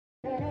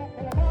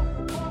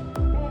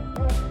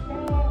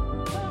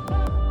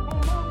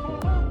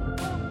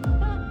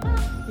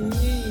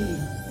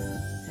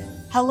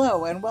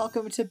Hello and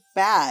welcome to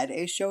Bad,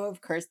 a show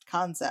of cursed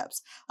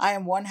concepts. I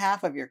am one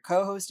half of your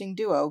co-hosting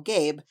duo,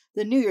 Gabe,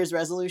 the New Year's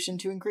resolution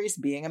to increase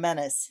being a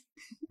menace.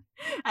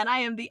 And I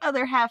am the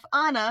other half,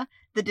 Anna,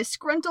 the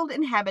disgruntled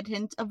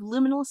inhabitant of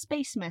Liminal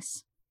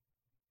Spacemas.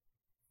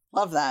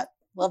 Love that.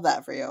 Love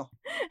that for you.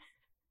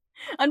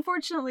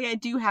 Unfortunately, I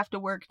do have to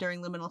work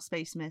during Liminal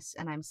Spacemas,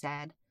 and I'm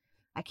sad.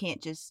 I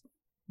can't just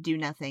do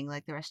nothing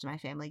like the rest of my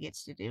family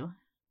gets to do.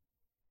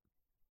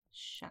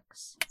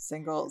 Shucks.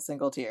 Single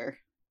tier.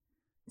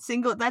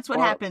 That's what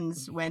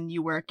happens when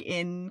you work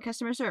in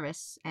customer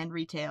service, and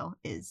retail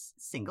is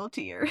single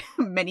tier.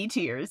 Many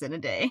tiers in a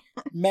day.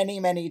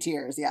 Many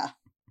tiers, yeah.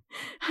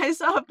 I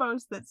saw a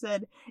post that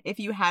said, if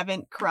you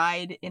haven't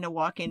cried in a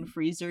walk-in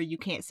freezer, you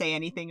can't say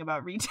anything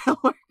about retail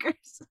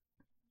workers.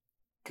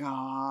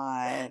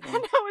 God.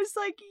 And I was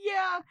like,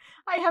 yeah,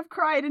 I have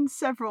cried in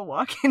several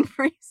walk-in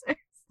freezers.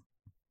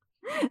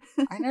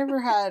 I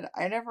never had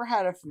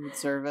a food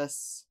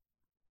service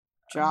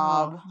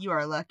job. Oh, you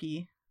are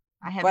lucky.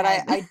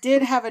 I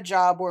did have a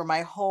job where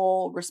my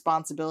whole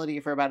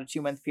responsibility for about a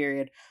 2-month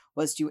period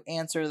was to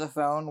answer the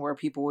phone where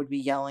people would be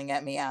yelling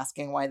at me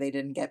asking why they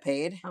didn't get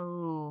paid.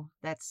 Oh,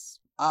 that's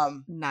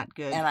not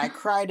good. And I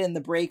cried in the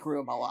break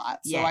room a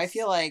lot. So yes. I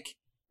feel like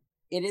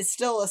it is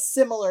still a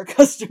similar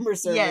customer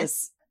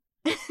service.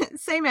 Yes.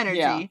 Same energy.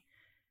 Yeah.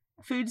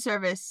 Food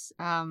service,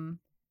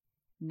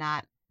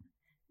 not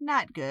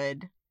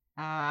good.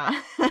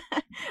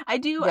 I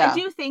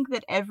do think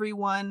that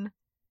everyone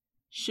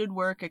should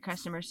work a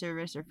customer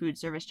service or food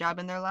service job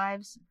in their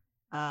lives,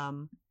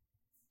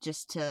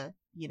 just to,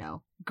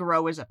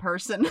 grow as a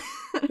person.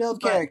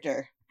 Build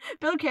character.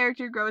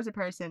 Grow as a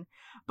person.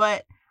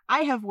 But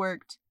I have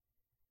worked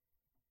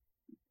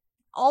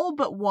all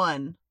but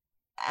one,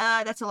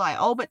 that's a lie,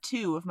 all but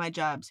 2 of my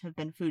jobs have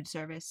been food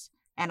service,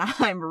 and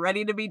I'm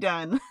ready to be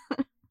done.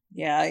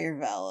 Yeah, you're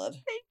valid.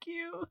 Thank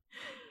you.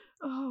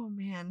 Oh,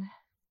 man.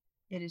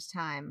 It is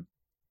time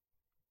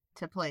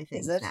to play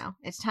things now.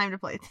 It's time to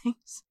play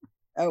things.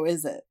 Oh,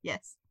 is it?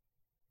 Yes.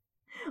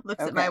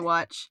 Looks at my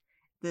watch.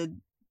 The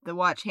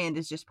watch hand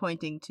is just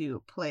pointing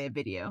to play a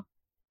video.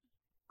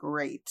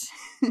 Great.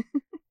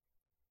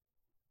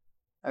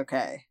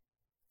 Okay.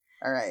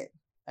 All right.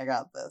 I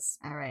got this.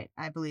 All right.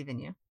 I believe in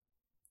you.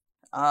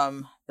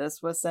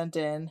 This was sent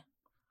in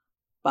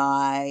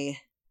by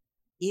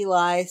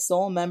Eli,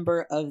 sole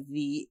member of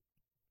the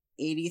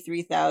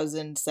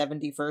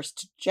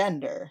 83,071st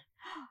gender.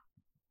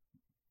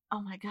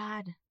 Oh my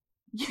god.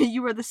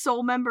 You were the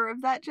sole member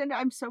of that gender?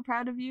 I'm so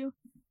proud of you.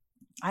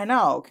 I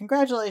know.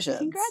 Congratulations.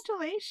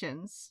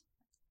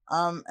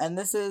 And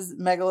this is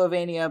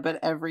Megalovania, but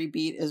every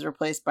beat is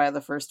replaced by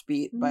the first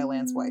beat by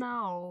Lance White.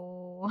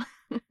 No.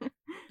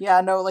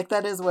 Yeah, no,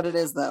 that is what it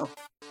is, though.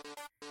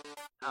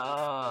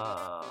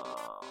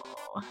 Oh.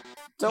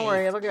 Don't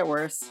worry, it'll get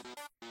worse.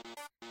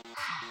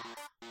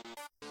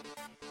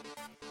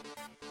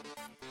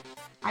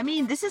 I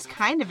mean, this is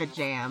kind of a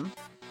jam.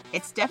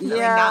 It's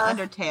definitely not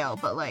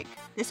Undertale, but,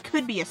 this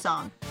could be a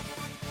song.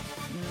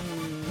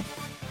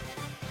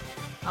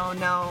 Oh,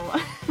 no.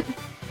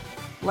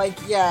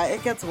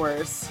 It gets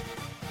worse.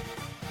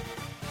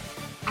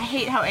 I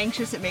hate how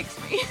anxious it makes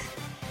me.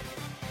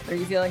 Are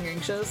you feeling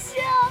anxious?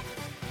 Yeah.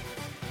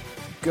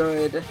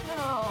 Good.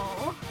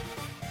 Oh.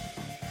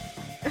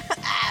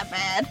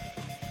 Bad.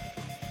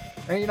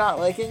 Are you not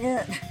liking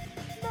it?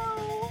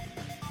 No.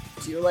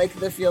 Do you like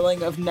the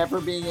feeling of never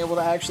being able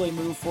to actually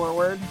move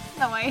forward?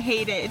 No, I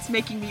hate it. It's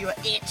making me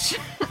itch.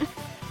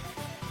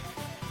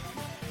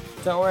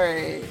 Don't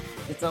worry.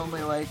 It's only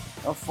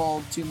a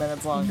full 2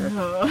 minutes longer.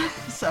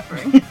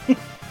 Suffering.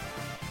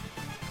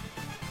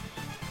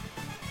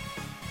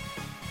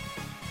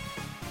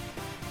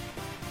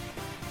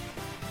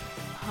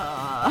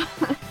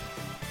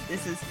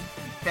 This is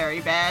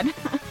very bad.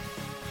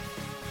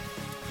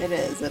 It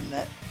is, isn't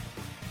it?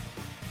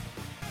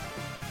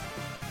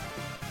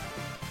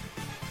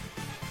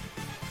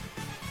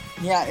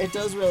 Yeah, it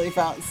does really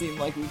seem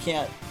like we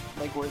can't,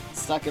 we're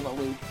stuck in a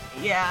loop.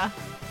 Yeah.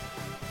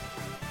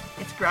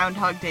 It's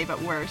Groundhog Day,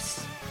 but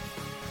worse.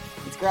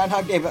 It's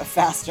Groundhog Day, but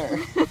faster.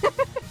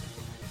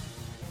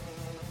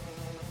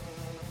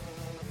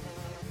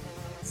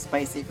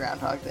 Spicy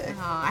Groundhog Day.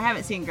 Oh, I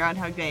haven't seen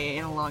Groundhog Day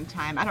in a long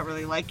time. I don't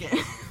really like it.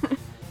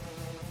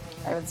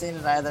 I haven't seen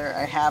it either.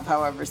 I have,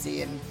 however,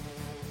 seen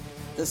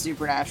the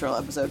Supernatural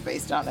episode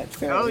based on it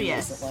fairly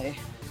recently.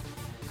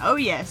 Oh,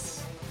 yes.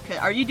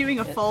 Are you doing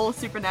a full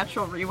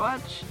Supernatural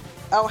rewatch?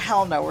 Oh,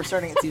 hell no. We're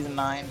starting at season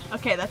 9.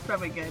 Okay, that's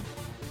probably good.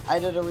 I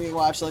did a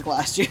rewatch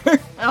last year.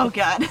 Oh,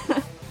 God.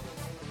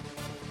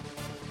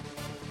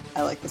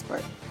 I like this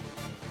part.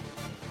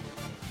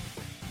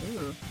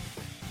 Ooh.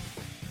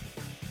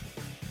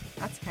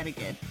 That's kind of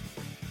good.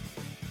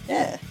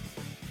 Yeah.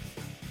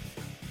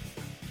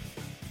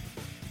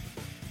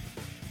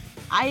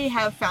 I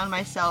have found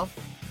myself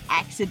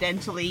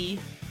accidentally,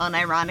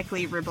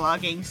 unironically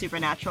reblogging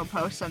Supernatural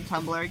posts on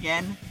Tumblr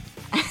again.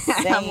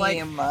 Same.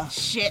 I'm like,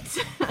 shit.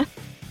 I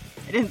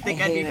didn't think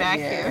I'd be back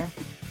here.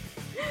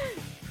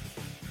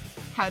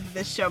 how did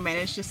this show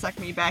manage to suck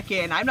me back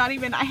in? I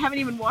haven't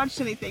even watched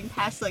anything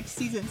past, like,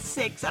 season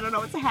 6. I don't know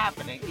what's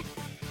happening.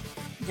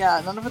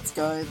 Yeah, none of it's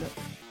good.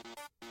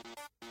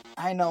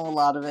 I know a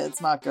lot of it.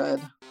 It's not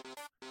good.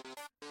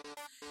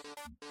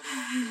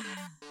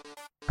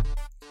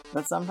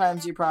 But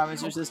sometimes you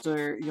promise your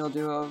sister you'll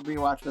do a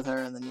rewatch with her,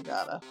 and then you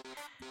gotta.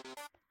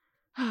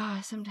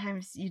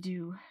 Sometimes you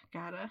do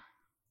gotta.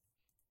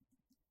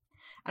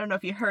 I don't know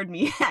if you heard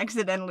me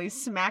accidentally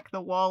smack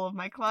the wall of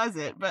my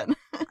closet, but...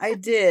 I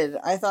did.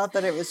 I thought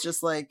that it was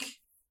just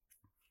like,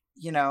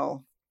 you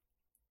know,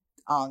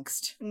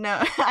 angst. No,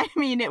 I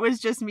mean, it was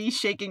just me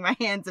shaking my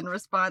hands in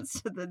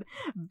response to the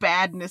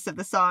badness of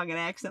the song, and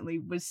I accidentally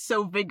was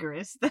so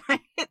vigorous that I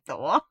hit the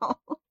wall.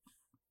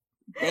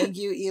 Thank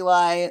you,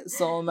 Eli,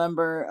 sole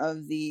member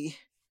of the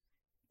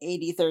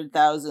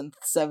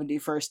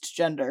 83,071st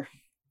gender.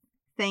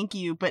 Thank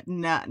you, but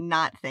not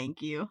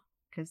thank you.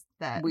 Because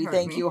that we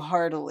thank you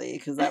heartily,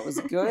 because that was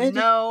good.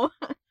 No.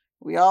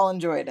 We all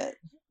enjoyed it.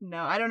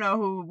 No, I don't know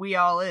who we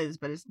all is,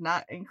 but it's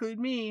not include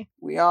me.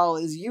 We all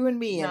is you and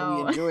me, and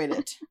we enjoyed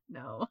it.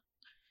 No.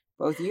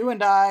 Both you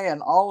and I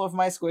and all of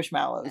my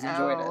Squishmallows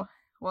enjoyed it.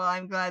 Well,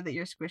 I'm glad that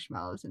your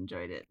Squishmallows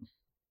enjoyed it.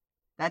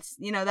 That's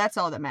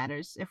all that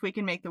matters. If we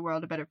can make the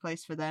world a better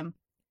place for them,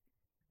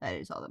 that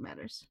is all that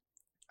matters.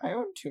 I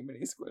own too many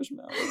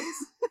Squishmallows.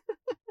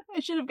 I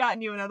should have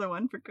gotten you another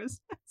one for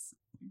Christmas.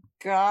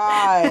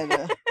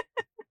 God.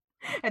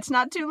 It's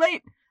not too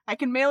late. I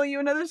can mail you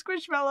another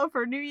Squishmallow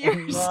for New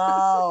Year's.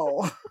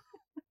 No.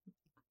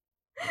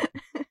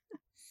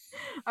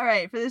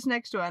 Alright, for this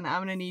next one,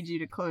 I'm gonna need you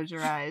to close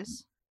your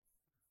eyes.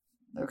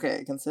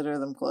 Okay, consider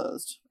them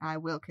closed. I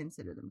will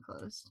consider them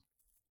closed.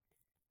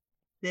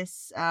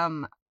 This,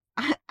 I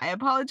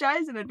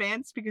apologize in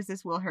advance because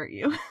this will hurt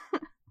you.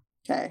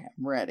 Okay,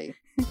 I'm ready.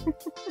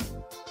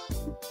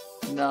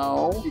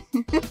 No.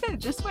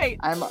 Just wait.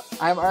 I'm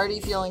already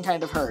feeling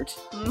kind of hurt.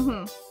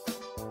 Mm-hmm.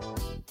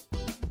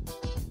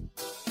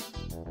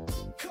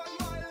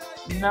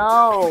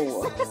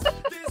 No.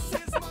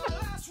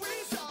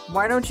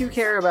 Why don't you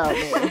care about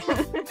me?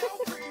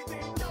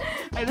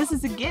 Hey, this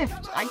is a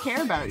gift. I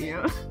care about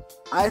you.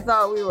 I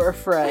thought we were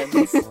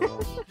friends.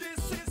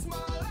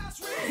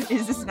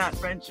 Is this not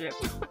friendship?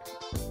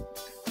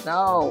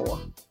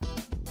 No.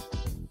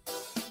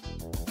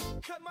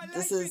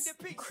 This is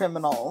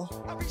criminal.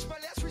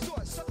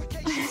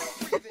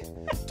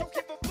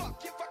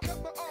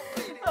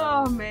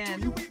 Oh,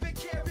 man.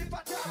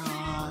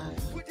 God.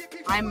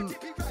 I'm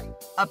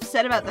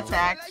upset about the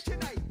fact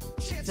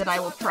that I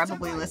will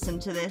probably listen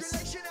to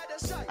this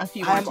a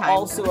few more times. I'm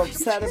also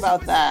upset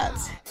about that.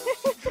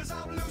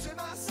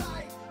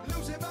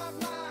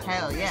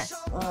 Hell yes.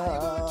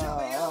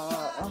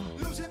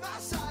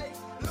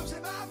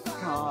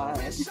 God.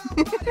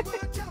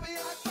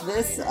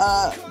 This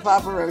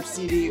Papa Roach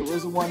CD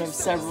was one of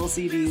several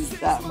CDs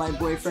that my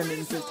boyfriend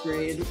in 5th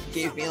grade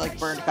gave me like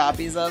burned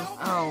copies of.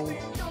 Oh,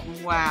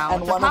 wow.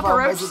 And the one Papa of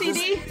Roach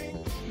CD?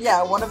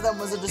 Yeah, one of them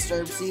was a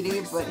Disturbed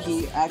CD, but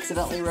he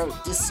accidentally wrote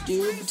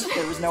Disturbed.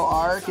 There was no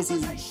R because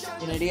he's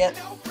an idiot.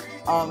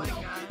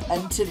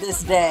 And to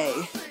this day,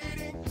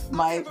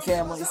 my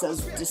family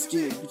says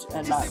Disturbed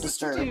and not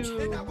Disturbed.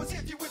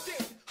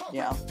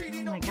 Yeah.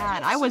 Oh my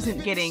god, I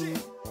wasn't getting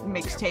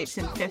mixtapes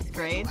in 5th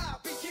grade.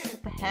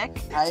 What the heck?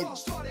 I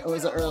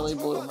was an early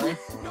bloomer.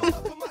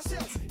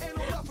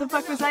 What the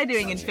fuck was I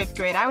doing in 5th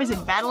grade? I was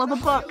in Battle of the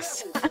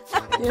Books.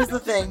 Here's the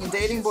thing,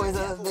 dating boys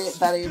at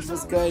that age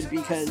was good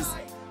because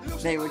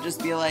they would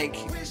just be like,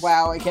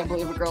 wow, I can't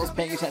believe a girl's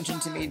paying attention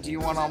to me. Do you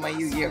want all my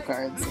Yu-Gi-Oh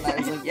cards? And I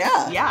was like,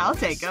 yeah. Yeah, I'll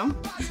take them.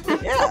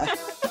 Yeah.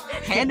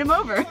 Hand them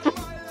over.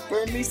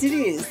 Burn me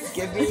CDs.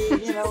 Give me,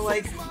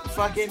 like,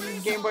 fucking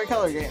Game Boy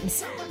Color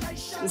games.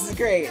 This is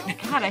great.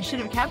 God, I should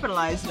have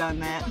capitalized on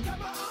that.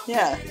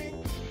 Yeah.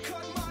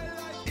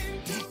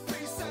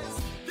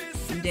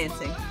 I'm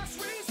dancing.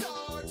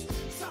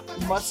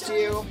 Must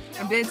you?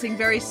 I'm dancing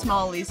very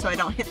smallly so I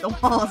don't hit the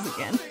walls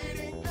again.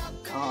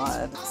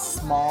 God,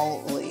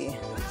 smally.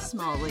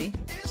 Smally.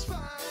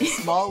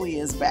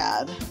 Smally is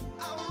bad.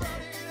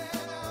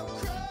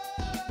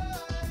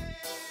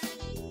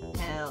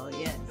 Hell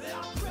yes.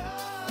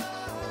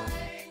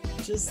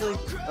 Just like,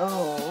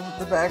 oh,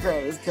 the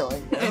background is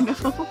killing me. I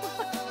know.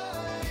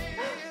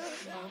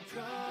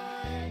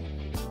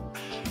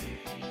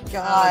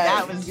 God,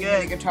 that was give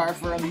good. me the guitar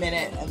for a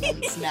minute and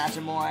then snatch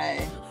him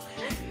away.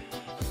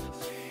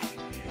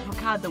 Oh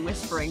god, the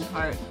whispering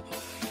part.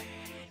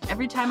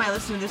 Every time I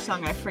listen to this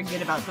song, I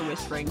forget about the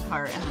whispering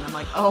part, and then I'm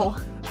like, oh.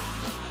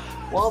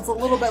 Well, it's a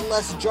little bit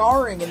less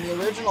jarring in the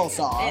original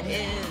song. It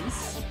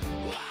is.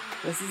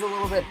 This is a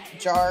little bit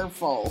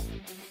jarful.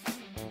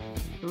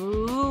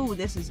 Ooh,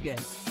 this is good.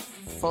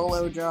 Full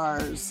o'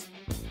 jars.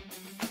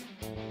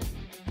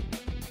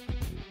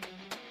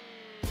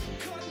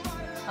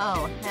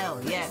 Oh,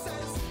 hell yes.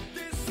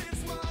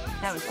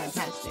 That was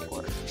fantastic.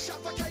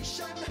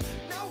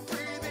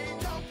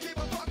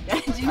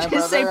 Did you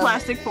just say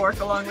plastic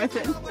fork along with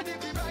it?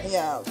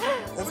 Yeah,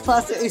 it's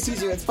plastic.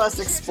 Excuse you, it's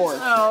plastic sport.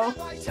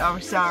 Oh,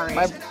 sorry.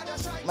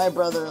 My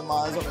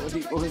brother-in-law is one of the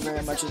people who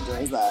very much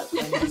enjoys that,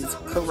 and he's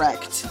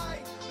correct.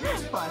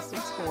 Plastic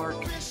sport.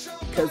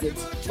 Because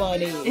it's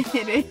funny.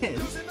 It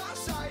is.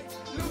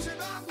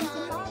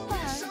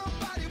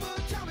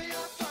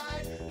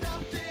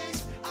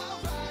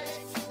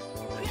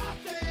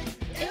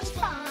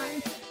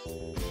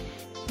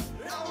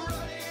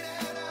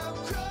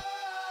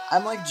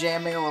 I'm like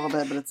jamming a little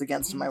bit, but it's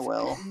against my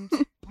will.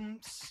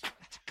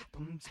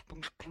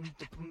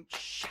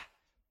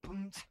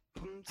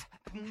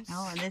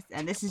 Oh,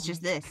 and this is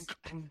just this.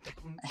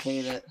 I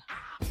hate it.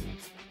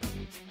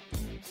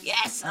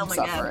 Yes! I'm oh my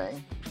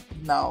suffering.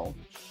 God. No.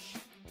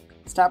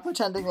 Stop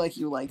pretending like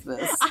you like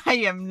this. I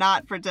am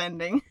not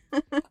pretending.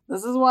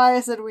 This is why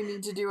I said we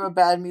need to do a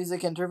bad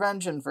music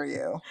intervention for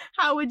you.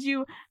 How would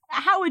you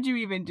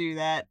even do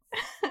that?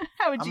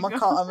 How would you I'm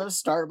gonna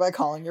start by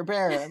calling your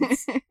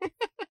parents.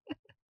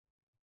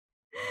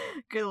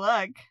 Good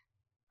luck.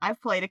 I've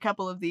played a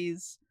couple of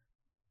these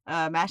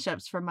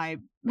mashups for my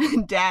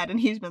dad, and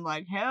he's been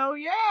like, hell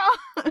yeah!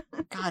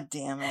 God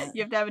damn it.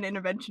 You have to have an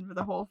intervention for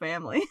the whole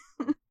family.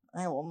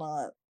 I will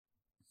not.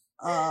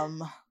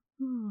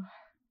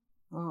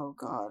 Oh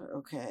god,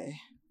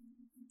 okay.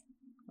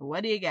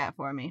 What do you got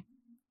for me?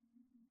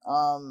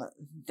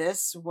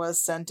 This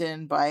was sent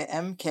in by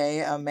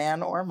MK, a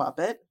man or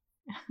Muppet.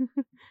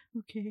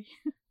 Okay.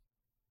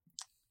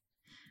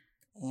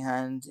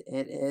 And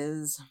it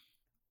is...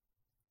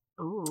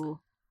 Ooh.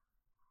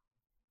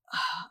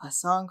 A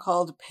song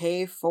called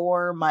Pay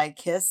For My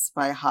Kiss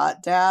by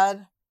Hot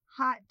Dad.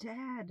 Hot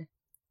Dad.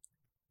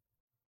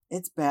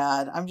 It's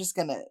bad.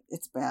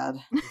 It's bad.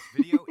 This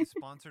video is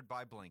sponsored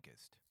by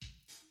Blinkist.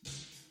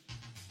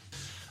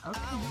 Okay.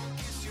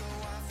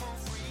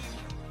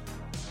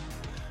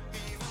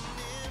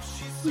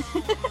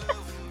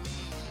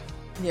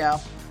 Yeah.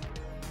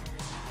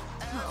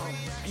 Oh,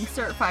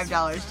 insert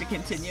 $5 to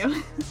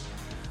continue.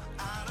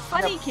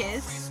 Funny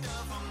kiss.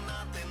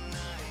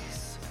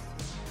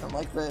 And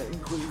like the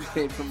including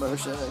paid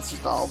promotion, it's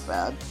just all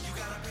bad.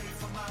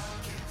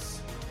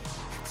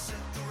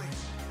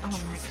 Oh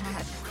my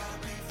god.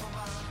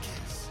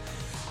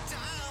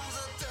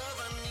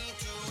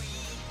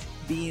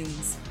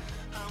 Beans.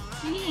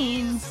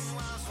 Beans.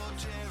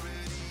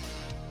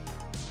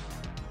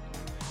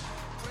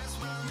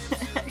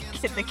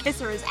 The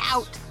kisser is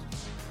out.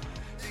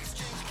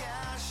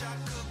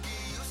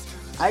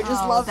 I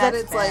just love that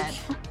it's bad. like,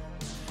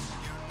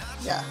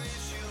 yeah,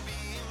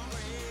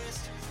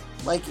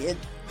 like it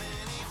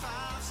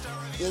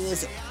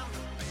is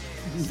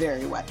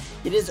very wet.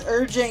 It is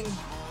urging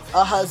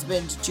a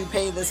husband to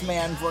pay this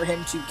man for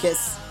him to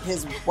kiss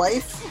his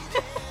wife,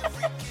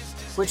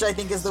 which I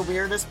think is the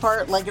weirdest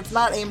part. Like, it's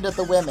not aimed at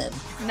the women.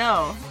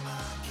 No.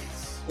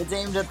 It's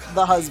aimed at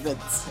the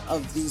husbands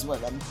of these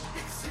women.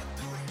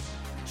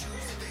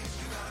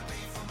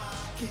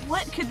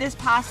 What could this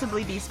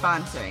possibly be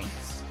sponsoring?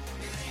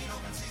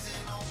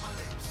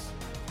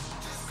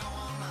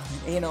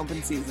 Ain't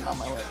open season on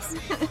my lips.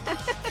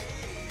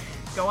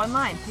 Go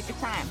online, pick a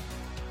time.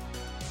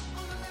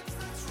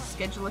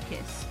 Schedule a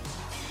kiss.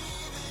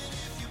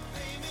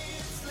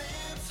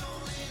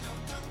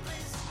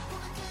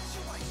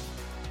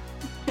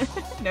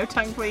 No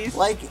tongue, please.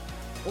 Like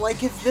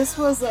if this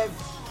was a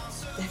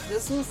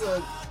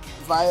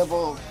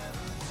viable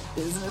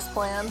business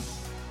plan,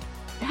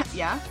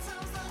 Yeah.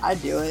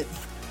 I'd do it.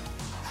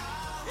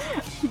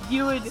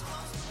 You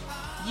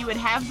would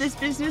have this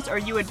business, or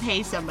you would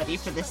pay somebody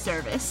for this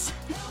service?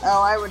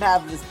 Oh, I would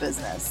have this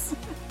business.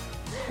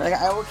 Like,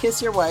 I will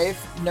kiss your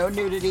wife, no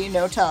nudity,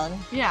 no tongue,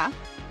 Yeah.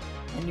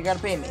 and you gotta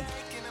pay me.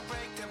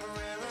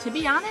 To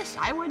be honest,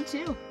 I would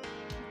too.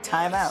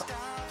 Time out.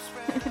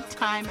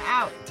 Time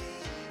out.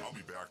 I'll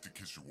be back to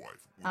kiss your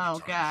wife.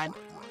 Oh, God.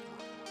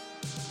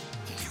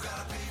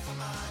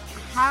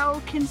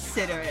 How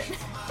considerate.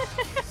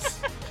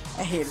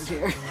 I hate it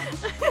here.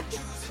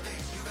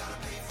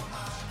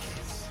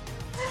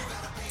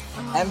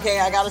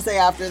 MK, I gotta say,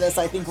 after this,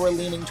 I think we're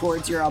leaning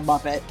towards you're a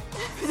Muppet.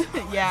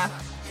 Yeah.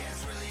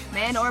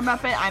 Man or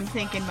Muppet, I'm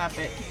thinking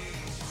Muppet.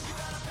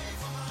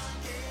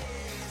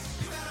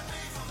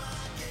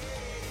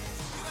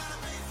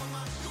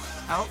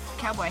 Oh,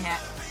 cowboy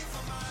hat.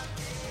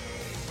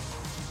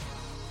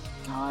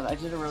 God, I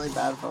did a really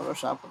bad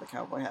Photoshop with a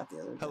cowboy hat the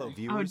other day. Hello,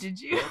 viewers. Oh, did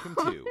you? Welcome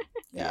to the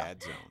Yeah.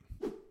 Ad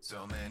Zone.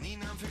 So many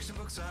non-fiction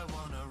books I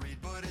wanna read,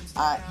 but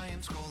instead I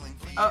am scrolling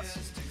feeds. Oh.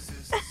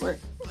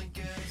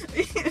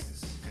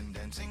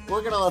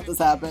 We're gonna let this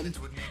happen,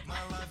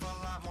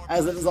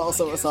 as it is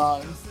also a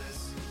song.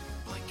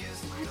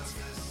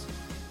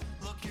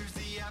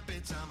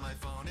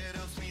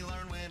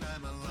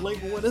 Like,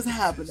 what is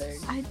happening?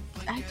 I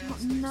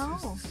don't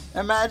know.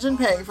 Imagine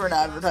paying for an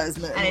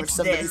advertisement in And which it's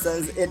somebody this.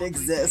 says it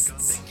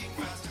exists.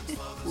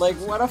 Like,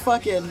 what a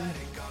fucking...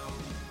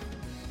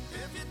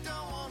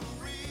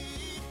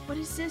 What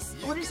is this?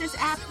 What does this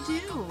app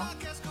do?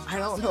 I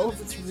don't know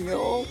if it's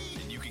real.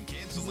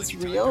 Is this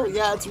real?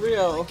 Yeah, it's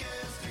real.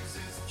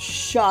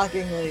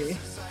 Shockingly.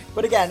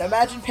 But again,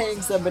 imagine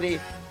paying somebody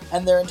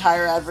And their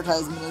entire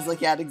advertisement is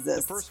like, yeah, it The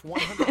exists. first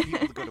 100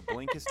 people to go to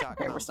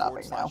Okay, we're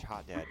stopping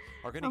Blinkist.com/hotdad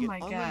are going to Oh get my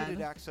God.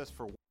 unlimited access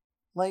for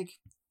Like,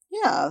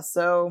 yeah,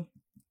 so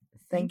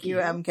thank you,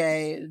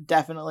 MK.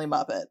 Definitely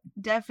Muppet.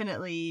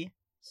 Definitely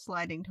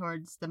sliding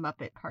towards the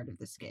Muppet part of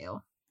the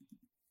scale.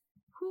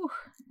 Whew.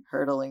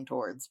 Hurtling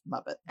towards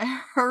Muppet.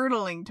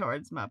 Hurtling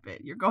towards Muppet.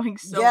 You're going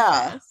so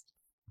Yeah. fast.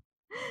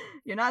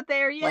 You're not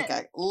there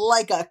yet.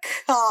 Like a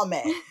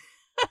comet.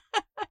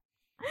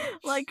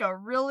 Like a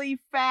really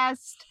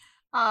fast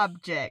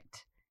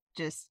object.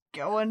 Just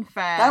going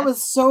fast. That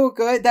was so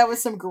good. That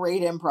was some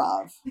great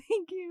improv.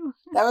 Thank you.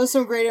 That was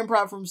some great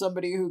improv from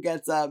somebody who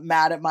gets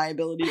mad at my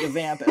ability to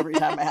vamp every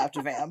time I have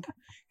to vamp.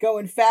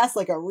 Going fast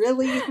like a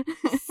really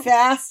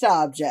fast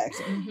object.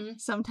 Mm-hmm.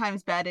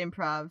 Sometimes bad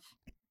improv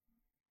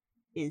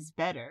is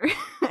better.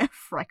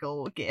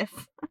 Freckle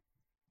gif.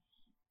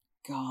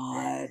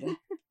 God.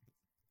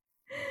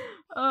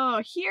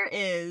 Oh, here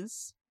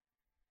is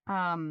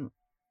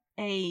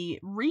a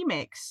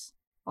remix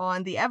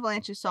on the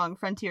Avalanche's song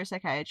Frontier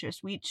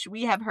Psychiatrist, which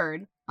we have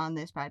heard on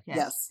this podcast.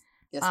 Yes.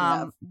 Yes, we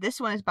have. This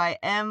one is by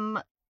M.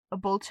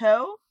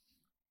 Bolto,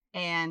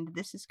 and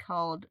this is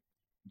called,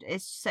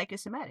 it's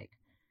Psychosomatic.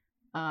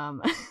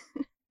 And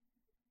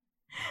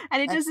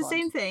it does the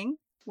same thing,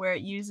 where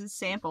it uses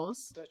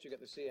samples. First you get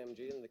the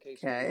CMG and the KCMG,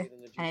 Okay. then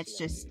the GCMG. And it's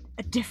just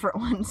different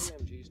ones.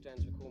 CMG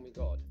stands for Call Me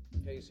God.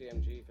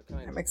 KCMG for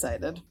Kind. I'm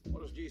excited.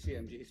 What does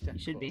GCMG stand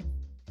You should be.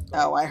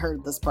 Oh, I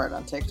heard this part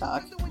on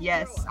TikTok.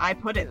 Yes, I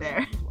put it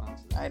there.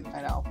 I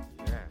know.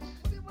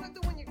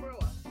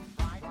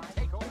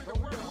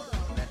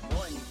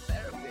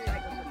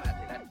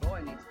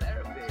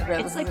 Okay,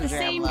 It's this like is a the jam,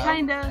 same though.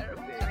 kind of,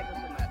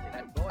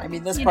 I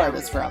mean, this you part know,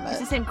 is from it's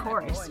it. the same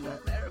chorus,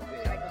 but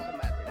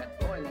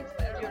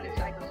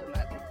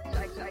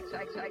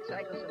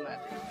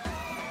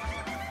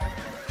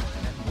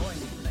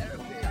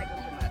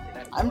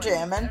I'm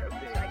jamming.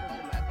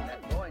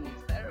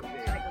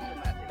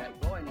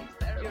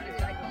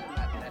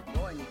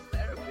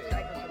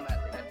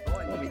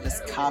 Let me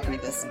just copy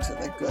this into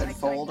the good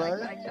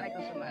folder. At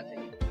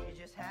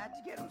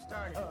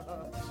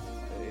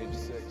age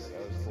 6, I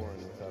was born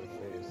without a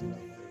face.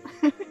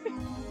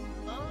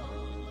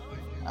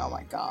 Oh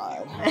my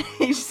god.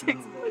 age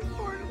 6 was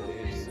born. At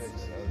age 6,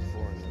 I was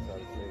born without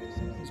a face.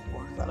 I was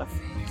born without a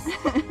face.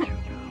 At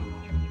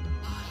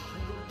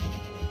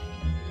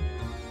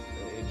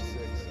age 6,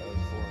 I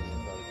was born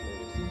without a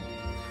face.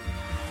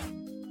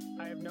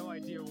 I have no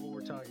idea what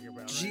we're talking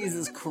about.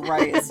 Jesus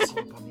Christ.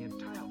 Upon the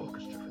entire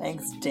orchestra.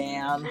 Thanks,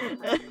 Dan. The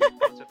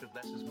concept of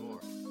less is more.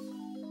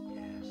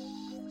 Yes,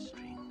 the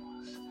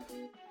strings.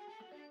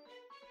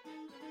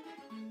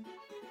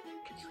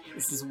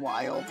 This is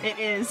wild. It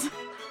is.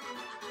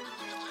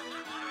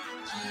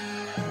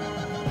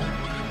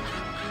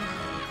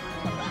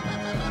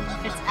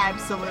 It's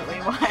absolutely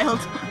wild.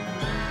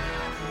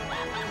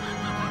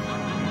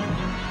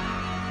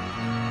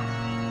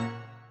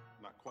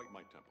 Not quite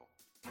my tempo.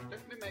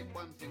 Let me make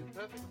one thing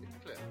perfectly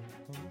clear.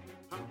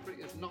 Humphrey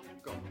is not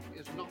Godfrey,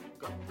 is not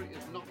Godfrey,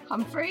 is not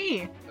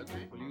Humphrey.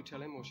 Okay. Will you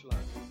tell him or shall I?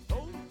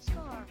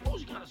 Scar. Oh,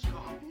 he's got a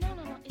scar. No,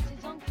 it's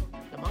his uncle.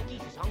 The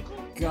monkey's his uncle?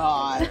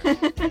 God.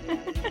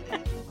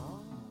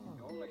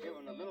 Only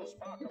given a little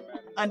spark of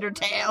magic.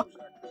 Undertale.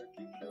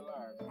 Keep you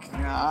alive.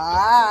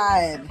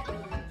 God.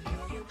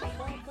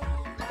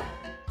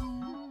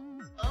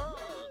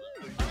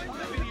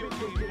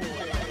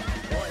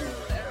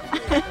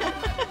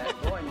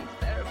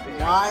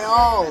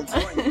 Wild.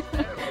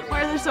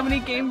 Why are there so many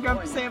Game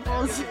Grump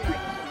samples?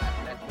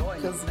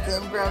 Because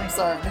Game Grumps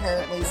are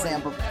inherently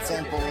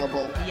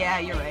sampleable. Yeah,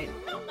 you're right.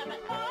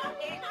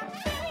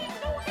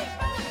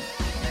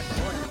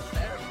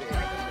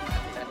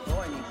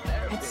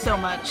 It's so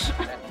much.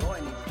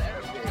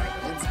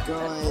 It's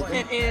good.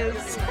 It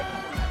is.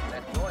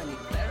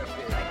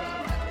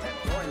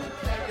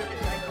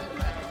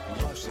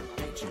 Rush it,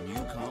 bitch, and you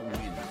can't win.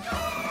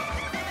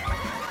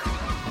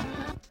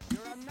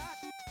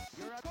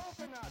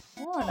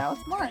 Oh, now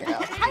it's Mario.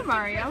 Hi,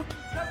 Mario.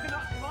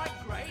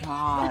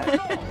 God.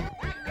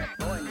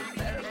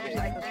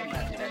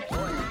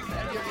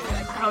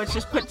 Oh, it's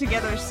just put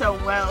together so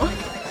well.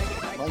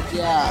 Like,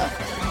 yeah.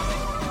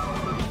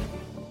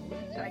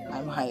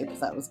 I'm hyped.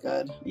 That was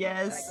good.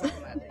 Yes.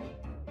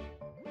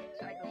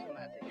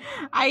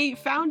 I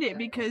found it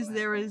because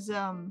there was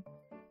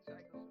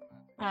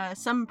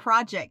some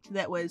project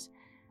that was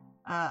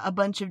a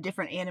bunch of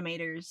different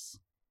animators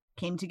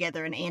came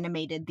together and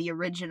animated the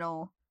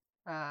original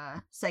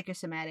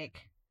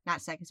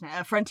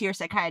Frontier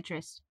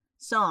Psychiatrist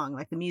song,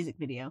 like the music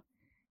video.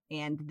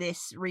 And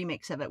this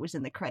remix of it was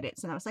in the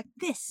credits, and I was like,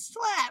 this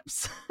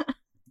slaps!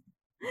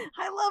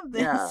 I love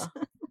this! Yeah.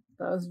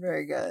 That was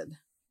very good.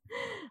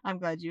 I'm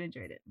glad you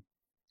enjoyed it.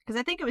 Because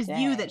I think it was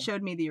you Dang. that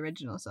showed me the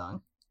original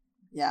song.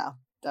 Yeah,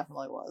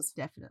 definitely was.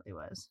 Definitely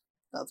was.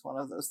 That's one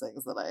of those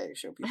things that I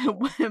show people.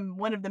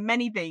 One of the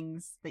many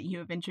things that you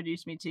have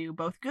introduced me to,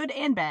 both good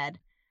and bad.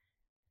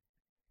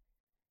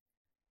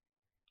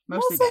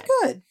 Mostly Mostly bad.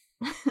 good.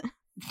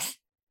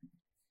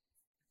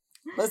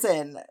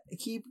 Listen,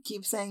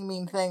 keep saying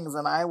mean things,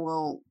 and I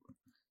will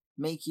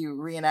make you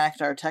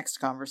reenact our text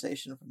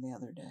conversation from the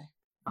other day.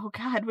 Oh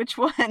God, which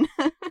one?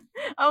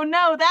 Oh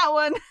no, that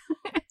one.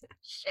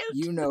 Shoot.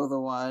 You know the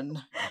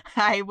one.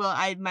 I will.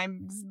 My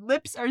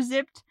lips are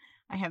zipped.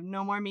 I have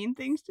no more mean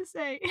things to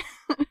say.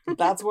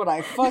 That's what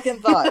I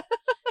fucking thought.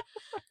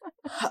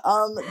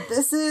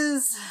 This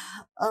is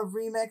a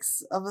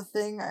remix of a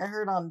thing I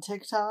heard on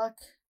TikTok.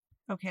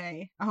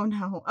 Okay. Oh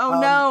no. Oh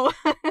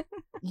no.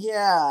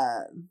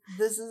 Yeah.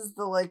 This is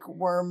the like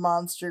worm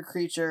monster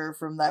creature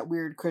from that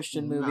weird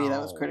Christian movie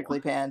that was critically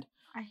panned.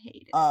 I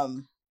hate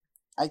it.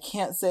 I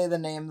can't say the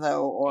name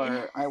though,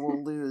 or I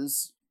will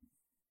lose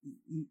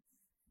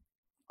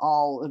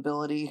all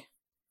ability.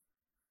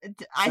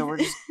 So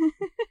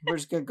we're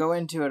just gonna go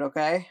into it,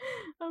 okay?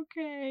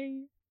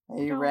 Okay. Are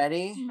you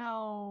ready?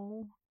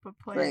 No, but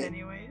play Great. it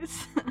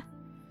anyways.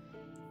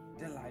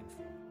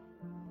 Delightful.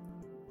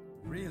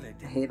 Really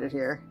I hate it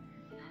here.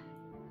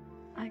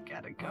 I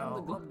gotta The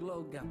go. glub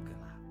glub gab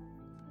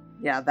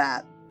galab. Yeah,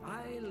 that.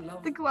 I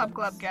love The glub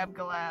glub gab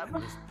galab.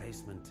 and this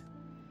basement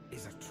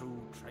is a true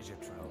treasure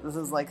trove. This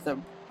is like the,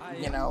 I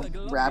am know, the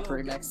glub rap glub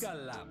remix. gab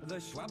galab, the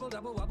schwabble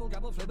double wabble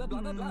gabble flibber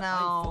blubber blub. No.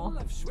 I'm full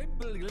of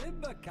schwibble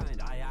glibber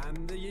kind. I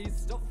am the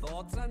yeast of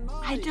thoughts and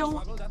minds. I don't-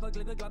 Schwabble dabble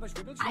glibber glabber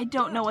schwibble I schwab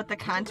don't know glab. what the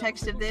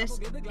context of this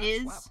Schwabble glibber glab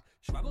is. schwab.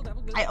 Schwabble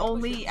dabble glibber I've glabber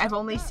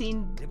only schwibble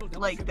seen Dibble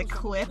double like the schwibble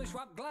clip. schwabble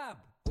schwab glab.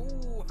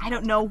 Ooh, I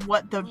don't know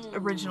what the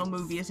original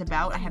movie is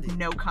about. I have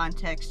no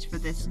context for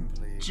this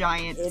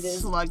giant It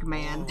is- slug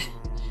man.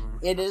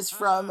 It is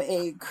from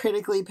a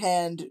critically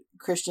panned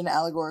Christian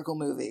allegorical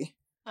movie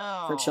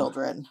Oh. for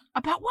children.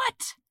 About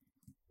what?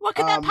 What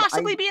could that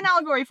possibly I- be an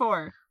allegory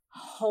for?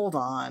 Hold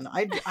on.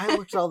 I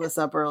looked all this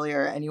up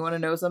earlier, and you want to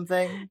know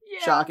something? Yeah.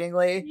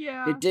 Shockingly,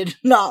 Yeah. it did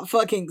not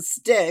fucking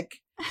stick.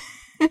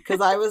 Because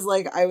I was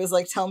like,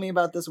 tell me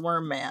about this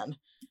worm man.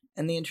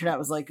 And the internet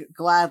was like,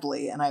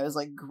 gladly. And I was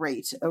like,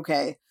 great.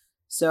 Okay.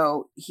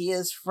 So he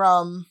is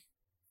from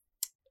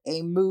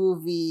a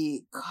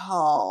movie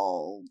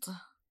called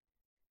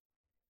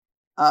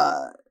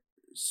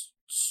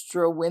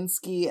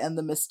Straczynski and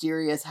the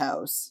Mysterious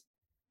House.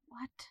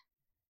 What?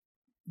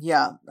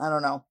 Yeah, I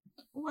don't know.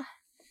 What?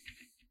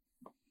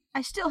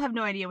 I still have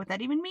no idea what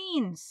that even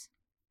means.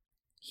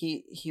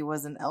 He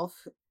was an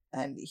elf,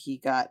 and he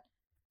got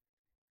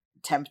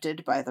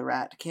tempted by the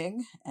Rat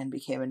King and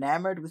became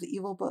enamored with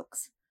evil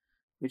books,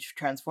 which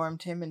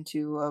transformed him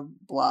into a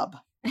blob.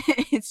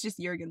 It's just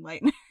Jürgen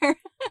Leitner.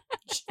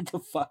 Shut the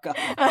fuck up.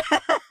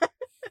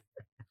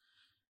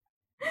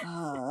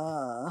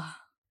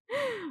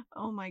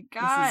 Oh my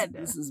god.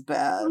 This is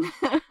bad.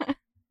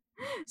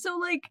 So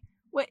like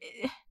what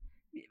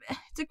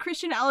it's a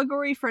Christian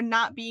allegory for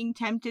not being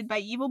tempted by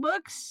evil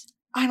books?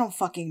 I don't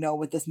fucking know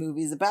what this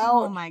movie's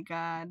about. Oh my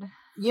god.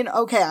 You know,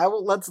 okay, I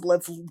will let's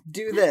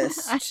do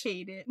this. I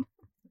hate it.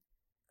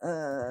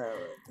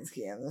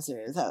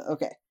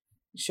 Okay.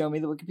 Show me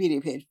the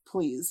Wikipedia page,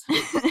 please.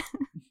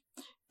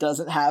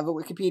 Doesn't have a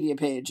Wikipedia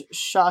page,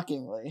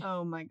 shockingly.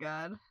 Oh my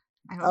god.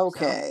 I hope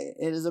Okay,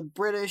 it is a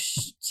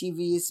British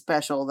TV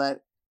special that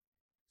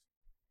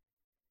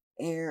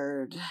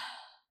aired.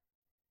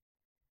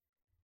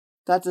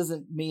 That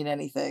doesn't mean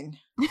anything.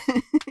 so.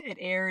 It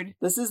aired.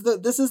 This is the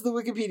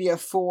Wikipedia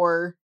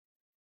for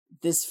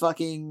this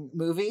fucking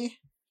movie,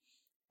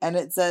 and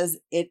it says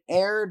it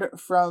aired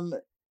from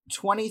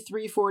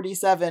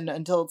 2347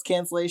 until its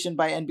cancellation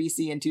by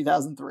NBC in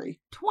 2003.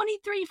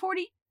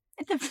 2340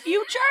 at the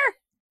future?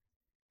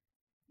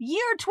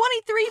 Year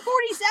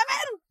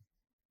 2347?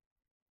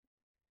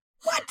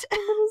 What? I'm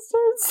gonna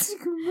start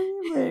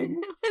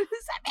screaming. What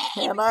does that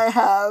mean? And I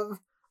have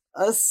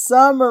a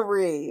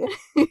summary.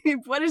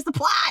 What is the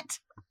plot?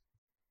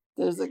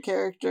 There's a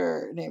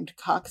character named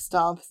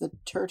Cockstomp the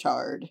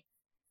Turtard.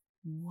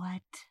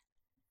 What?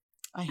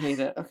 I hate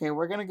it. Okay,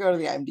 we're gonna go to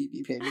the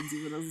IMDb page and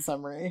see what is the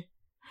summary.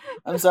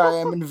 I'm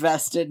sorry, I'm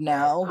invested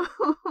now.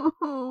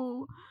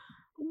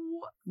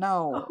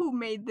 No. Who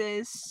made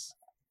this?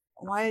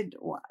 Why?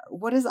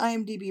 What is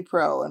IMDb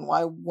Pro, and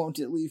why won't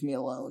it leave me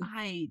alone?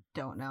 I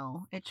don't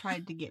know. It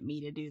tried to get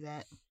me to do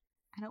that.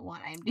 I don't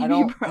want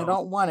IMDb Pro. I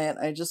don't want it.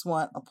 I just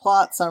want a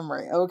plot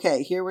summary.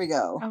 Okay, here we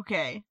go.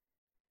 Okay.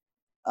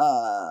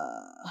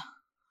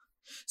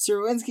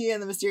 Straczynski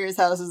and the Mysterious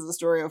House is the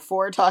story of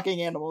 4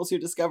 talking animals who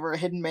discover a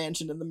hidden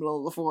mansion in the middle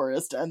of the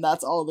forest, and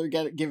that's all they're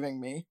giving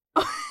me.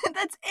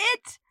 That's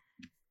it.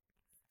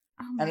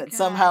 Oh my And it's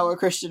God. somehow a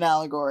Christian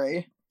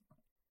allegory.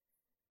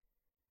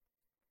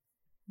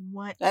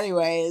 What?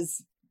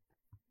 Anyways,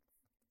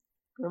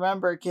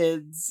 remember,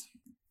 kids,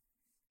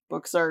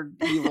 books are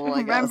evil,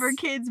 I guess. Remember,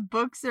 kids,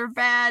 books are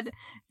bad.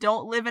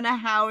 Don't live in a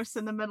house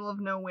in the middle of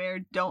nowhere.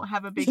 Don't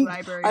have a big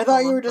library. I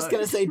thought full you were of just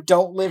going to books. say,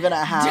 don't live in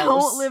a house.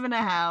 Don't live in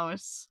a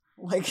house.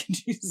 Like,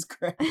 Jesus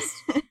Christ.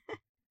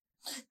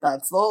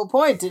 That's the whole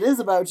point. It is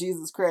about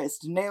Jesus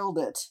Christ. Nailed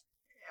it.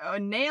 Oh,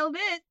 nailed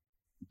it.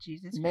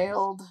 Jesus Christ.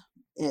 Nailed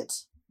it.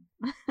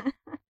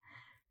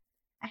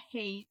 I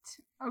hate.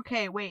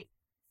 Okay, wait.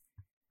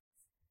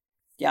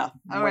 Yeah.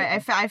 All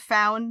right, I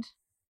found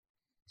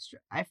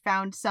I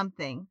found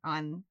something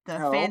on the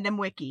fandom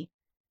wiki.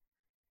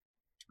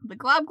 The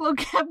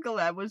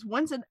Globglogabgalab was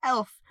once an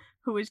elf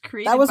who was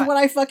created That was what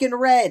I fucking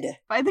read.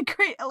 by the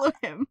great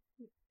Elohim.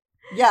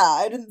 Yeah,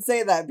 I didn't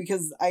say that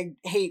because I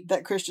hate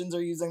that Christians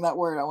are using that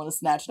word. I want to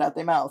snatch it out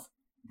their mouth.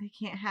 They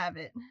can't have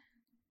it.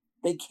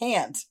 They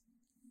can't.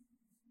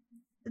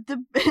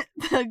 The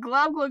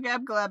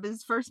Globglogabgalab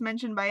is first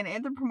mentioned by an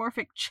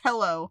anthropomorphic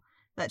cello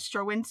that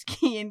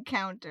Straczynski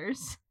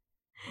encounters.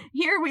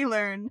 Here we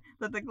learn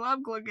that the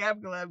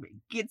Globglogabgalab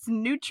gets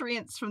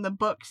nutrients from the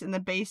books in the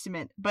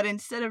basement, but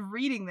instead of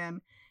reading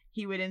them,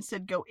 he would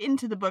instead go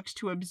into the books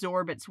to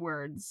absorb its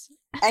words.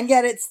 And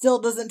yet it still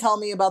doesn't tell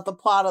me about the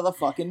plot of the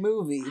fucking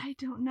movie. I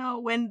don't know.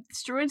 When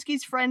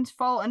Straczynski's friends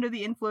fall under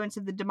the influence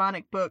of the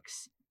demonic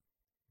books,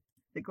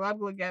 the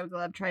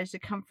Globglogabgalab tries to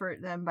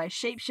comfort them by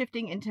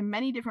shape-shifting into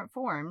many different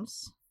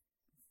forms.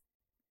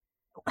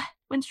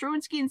 When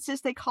Straczynski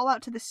insists they call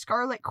out to the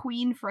Scarlet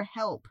Queen for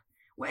help.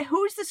 Wait,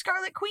 who's the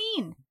Scarlet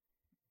Queen?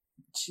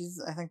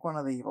 She's, I think, one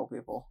of the evil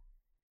people.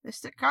 The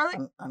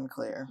Scarlet...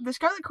 Unclear. The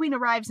Scarlet Queen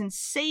arrives and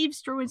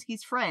saves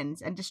Straczynski's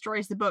friends and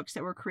destroys the books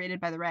that were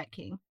created by the Rat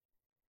King.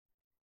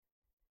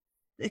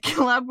 The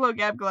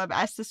Globglogabgalab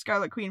asks the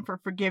Scarlet Queen for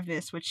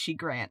forgiveness, which she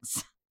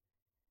grants.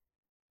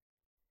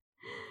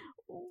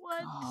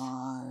 What?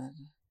 God.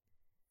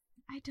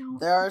 I don't...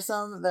 There are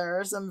some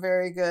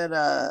very good,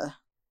 there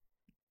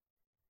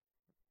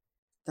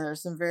are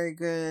some very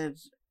good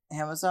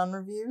Amazon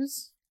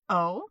reviews.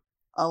 Oh?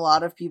 A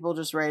lot of people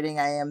just writing,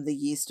 I am the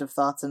yeast of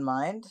thoughts and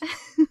mind.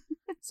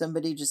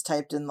 Somebody just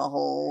typed in the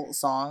whole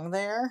song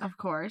there. Of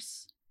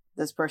course.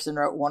 This person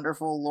wrote,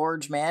 wonderful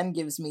large man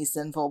gives me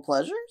sinful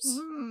pleasures.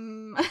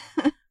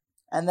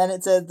 And then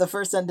it said, the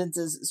first sentence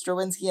is,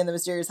 Straczynski and the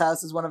Mysterious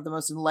House is one of the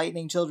most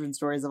enlightening children's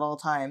stories of all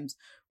times,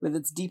 with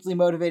its deeply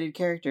motivated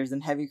characters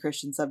and heavy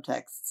Christian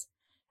subtexts.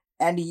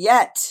 And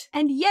yet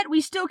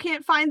we still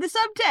can't find the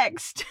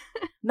subtext.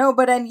 No,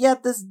 but and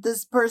yet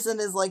this person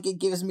is like, it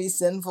gives me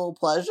sinful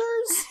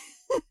pleasures?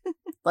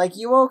 Like,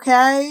 you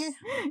okay?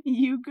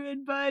 You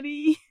good,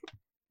 buddy?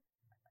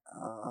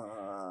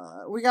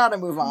 We gotta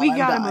move on. We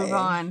gotta move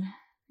on.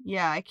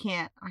 Yeah, I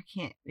can't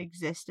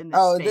exist in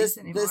this space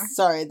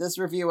anymore. This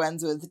review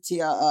ends with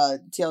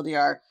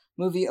TLDR.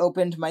 Movie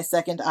opened my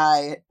second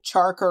eye.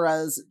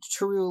 Charkara's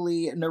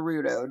truly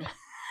Naruto'd.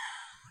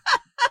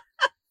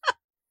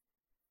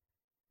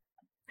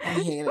 I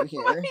hate it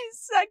here. My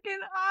second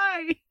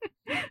eye.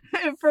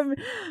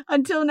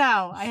 Until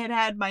now, I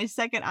had my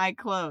second eye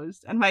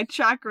closed, and my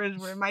chakras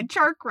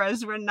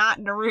were not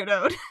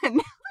Naruto'd, and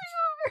now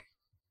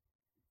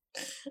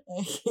they are.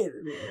 I hate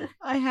it here.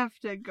 I have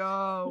to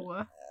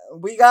go.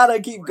 We gotta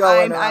keep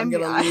going, or I'm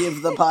gonna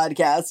leave the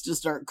podcast to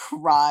start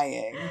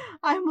crying.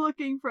 I'm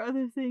looking for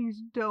other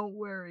things. Don't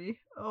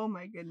worry. Oh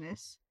my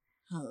goodness.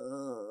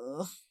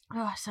 Oh,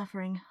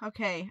 suffering.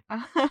 Okay.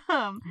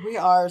 We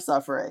are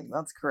suffering.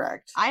 That's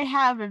correct. I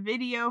have a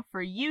video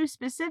for you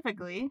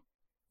specifically.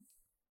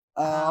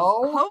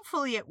 Oh.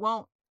 Hopefully it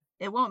won't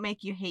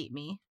make you hate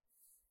me.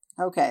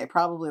 Okay,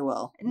 probably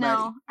will. No,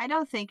 Ready. I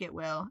don't think it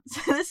will.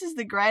 So this is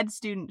the grad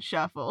student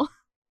shuffle.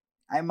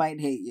 I might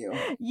hate you.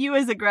 You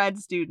as a grad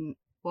student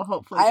will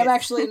hopefully I am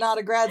actually not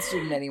a grad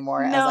student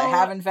anymore, as I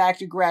have in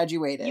fact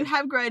graduated. You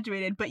have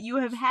graduated, but you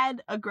have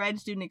had a grad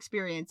student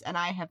experience, and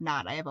I have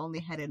not. I have only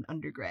had an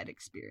undergrad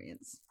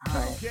experience.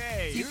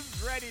 Okay,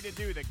 who's ready to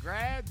do the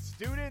grad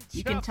student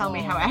You can tell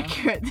me how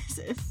accurate this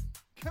is.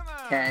 Come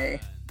on. Okay.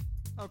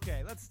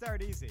 Okay, let's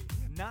start easy.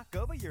 Knock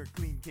over your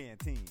clean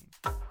canteen.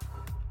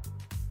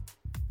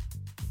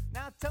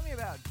 Now tell me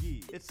about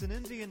ghee. It's an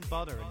Indian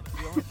butter, and it's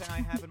the only thing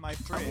I have in my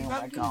fridge. Oh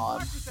my god.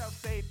 Mark yourself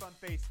safe on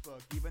Facebook,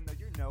 even though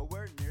you're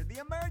nowhere near the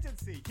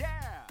emergency.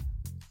 Yeah!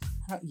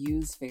 I don't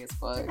use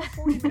Facebook. Take a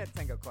 40-minute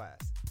tango class.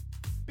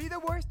 Be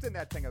the worst in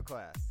that tango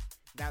class.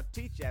 Now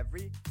teach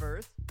every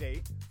first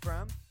date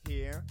from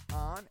here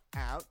on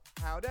out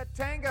how to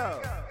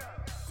tango.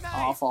 Nice.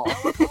 Awful.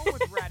 Go at home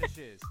with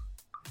radishes.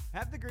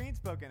 Have the greens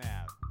poking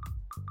out.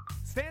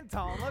 Stand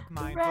tall and look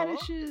mindful.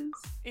 Radishes.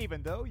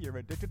 Even though you're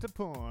addicted to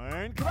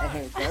porn. Come I on.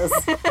 hate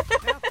this.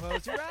 Now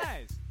close your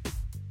eyes.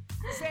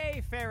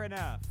 Say fair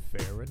enough.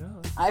 Fair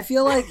enough. I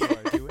feel like You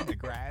are doing the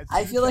grad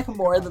I feel like student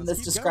more tango than class.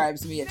 this Keep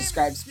describes going. me, it Save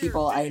describes your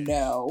people I finish.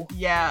 know.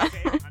 Yeah.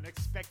 Say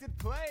unexpected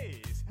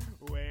plays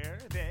where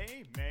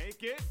they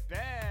make it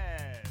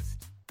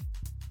best.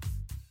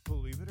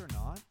 Believe it or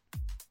not,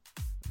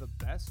 the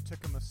best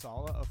tikka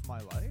masala of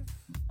my life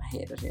I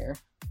hate it here.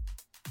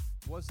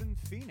 was in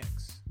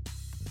Phoenix.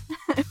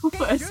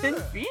 Was in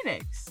Good.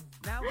 Phoenix.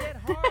 Now get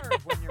hard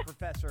when your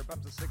professor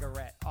bumps a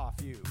cigarette off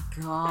you.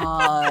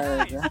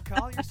 God. Nice.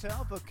 Call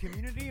yourself a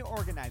community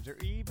organizer,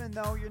 even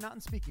though you're not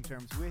in speaking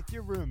terms with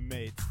your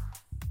roommates.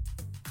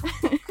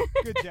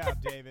 Good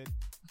job, David.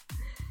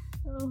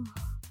 Oh,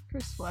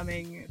 Chris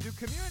Fleming. Do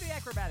community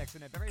acrobatics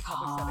in a very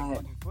public setting, God.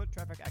 blocking foot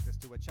traffic access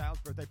to a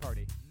child's birthday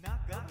party.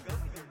 Not gonna go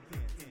with your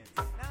kids.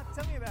 Now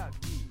tell me about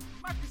ghee.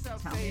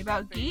 Tell me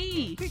about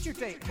ghee.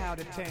 Teachers ain't how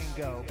to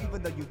tango,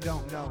 even though you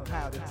don't know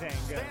how to tango.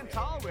 Stand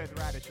tall with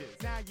radishes.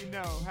 Now you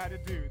know how to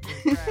do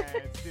the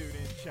grad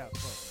student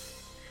shuffle.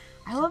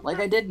 I love Like,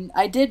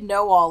 I did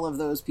know all of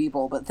those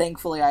people, but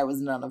thankfully I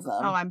was none of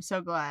them. Oh, I'm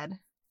so glad.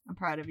 I'm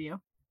proud of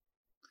you.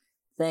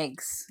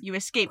 Thanks. You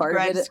escaped Part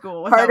grad of it,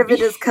 school. Part of it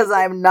me. is because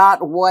I'm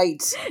not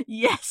white.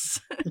 Yes.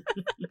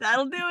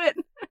 That'll do it.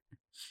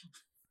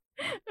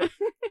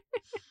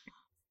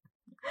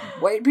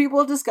 White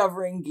people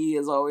discovering ghee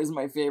is always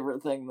my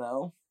favorite thing,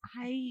 though.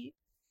 I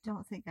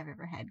don't think I've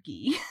ever had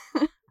ghee.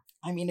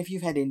 I mean, if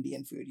you've had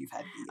Indian food, you've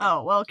had ghee.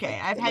 Oh, well, okay.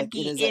 I've had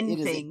ghee in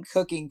it things. Is a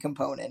cooking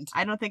component.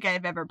 I don't think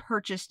I've ever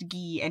purchased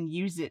ghee and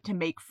used it to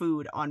make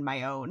food on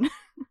my own.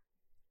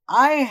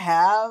 I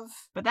have.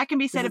 But that can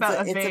be said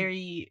about a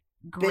very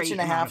great bitch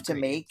and a half to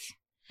make.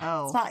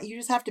 Oh. It's not, you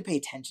just have to pay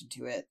attention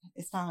to it.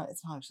 It's not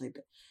actually, it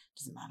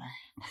doesn't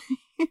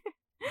matter.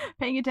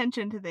 Paying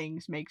attention to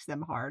things makes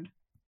them hard.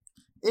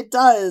 It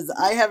does.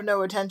 I have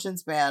no attention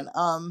span.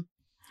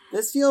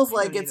 This feels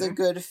like it's a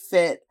good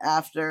fit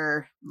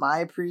after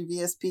my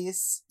previous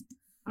piece.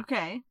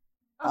 Okay.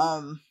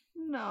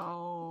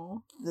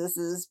 No. This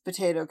is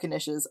Potato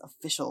Knishes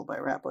Official by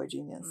Ratboy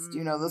Genius. Do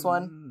you know this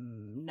one?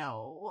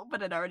 No,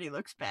 but it already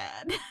looks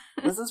bad.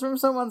 This is from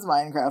someone's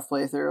Minecraft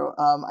playthrough.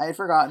 I had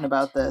forgotten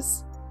about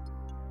this,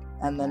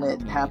 and then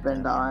it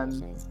happened on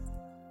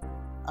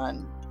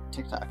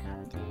TikTok.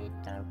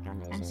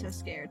 I'm so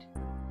scared.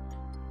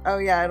 Oh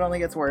yeah, it only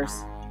gets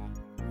worse.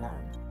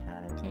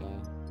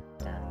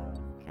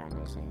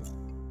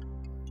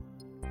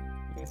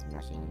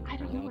 I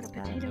don't know what a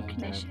potato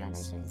knish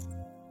is.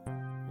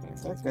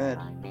 They're good.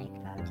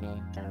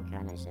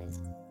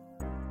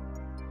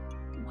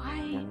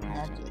 Why?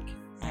 Magic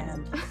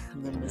and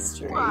the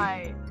mystery.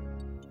 Why?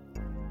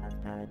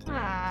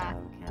 Ah.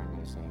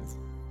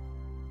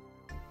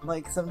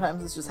 Like,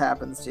 sometimes this just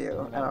happens to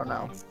you. I don't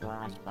know.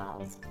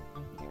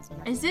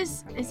 Is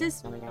this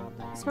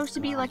supposed to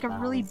be like a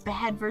really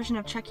bad version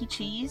of Chuck E.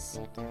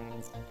 Cheese?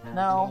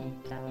 No.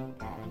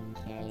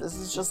 This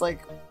is just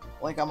like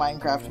a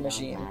Minecraft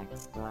machine.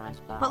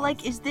 But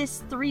like, is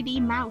this 3D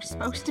mouse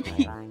supposed to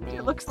be?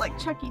 It looks like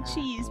Chuck E.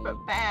 Cheese, but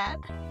bad.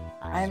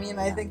 I mean,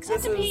 I think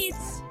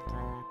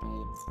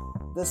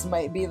this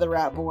might be the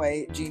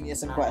Ratboy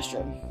Genius in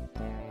question.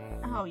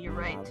 Oh, you're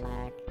right.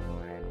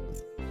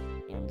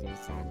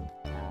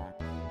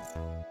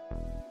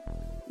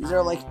 These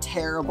are like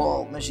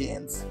terrible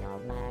machines.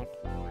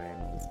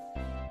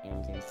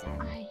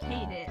 I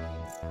hate it.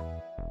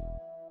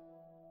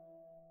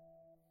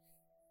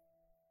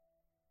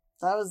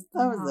 That was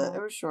it.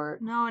 It was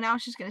short. No, now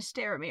it's just gonna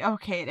stare at me.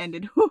 Okay, it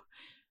ended.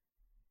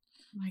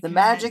 The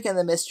magic and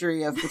the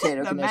mystery of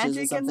Potato The Knishes magic is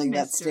and something the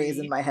that stays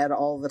in my head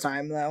all the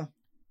time, though.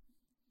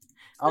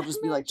 I'll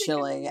just be like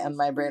chilling, and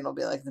my brain will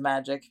be like the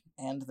magic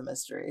and the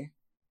mystery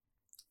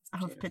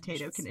of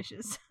Potato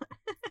Knishes.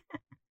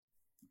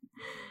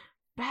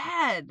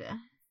 Bad.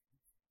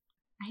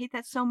 I hate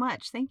that so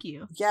much. Thank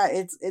you. Yeah,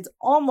 it's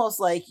almost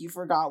like you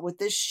forgot what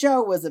this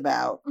show was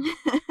about.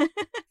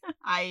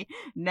 I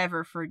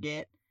never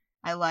forget.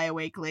 I lie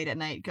awake late at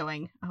night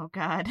going, oh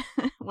god,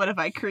 what have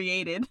I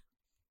created?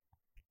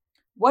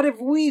 What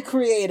have we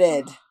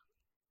created?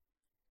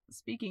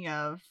 Speaking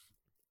of...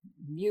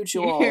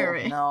 Mutual.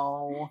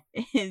 No.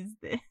 Is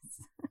this.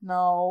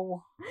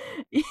 No.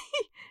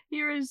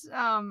 Here is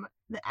the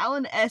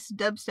Alan S.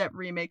 dubstep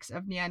remix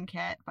of Nyan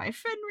Cat by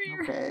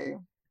Fenrir. Okay.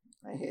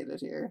 I hate it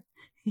here.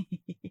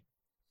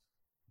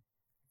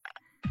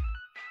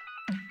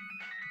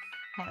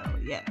 Hell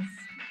yes.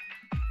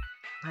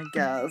 I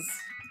guess.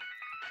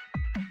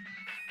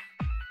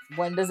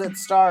 When does it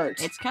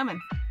start? It's coming.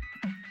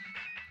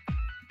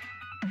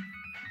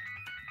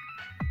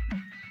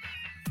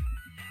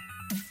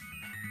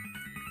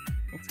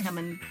 It's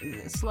coming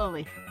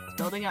slowly. It's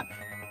building up.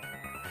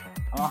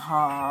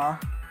 Uh-huh.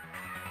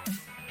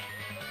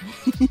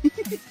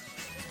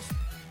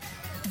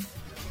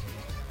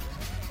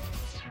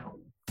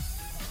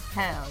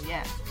 Hell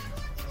yeah.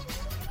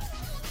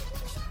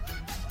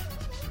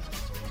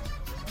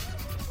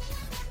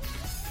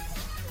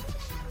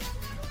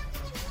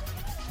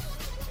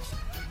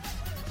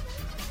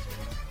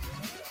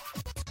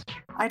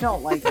 I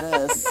don't like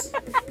this.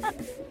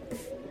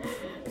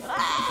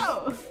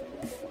 Oh!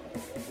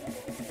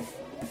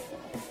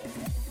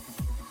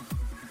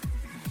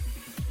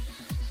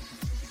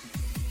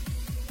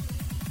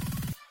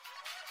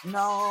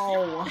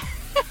 No.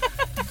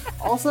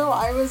 Also,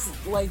 I was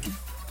like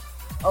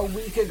a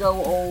week ago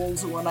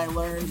old when I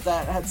learned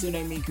that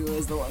Hatsune Miku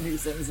is the one who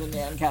sings the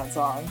Nyan Cat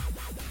song.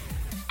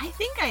 I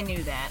think I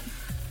knew that.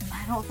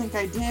 I don't think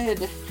I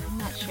did. I'm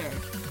not sure.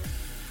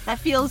 That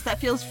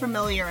feels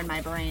familiar in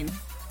my brain.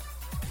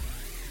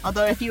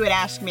 Although if you had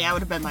asked me, I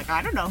would have been like,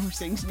 I don't know who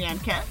sings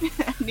Nyan Cat.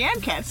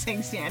 Nyan Cat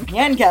sings Nyan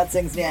Cat. Nyan Cat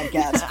sings Nyan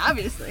Cat.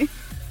 Obviously.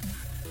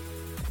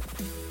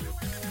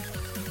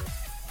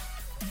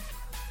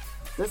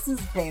 This is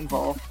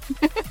painful.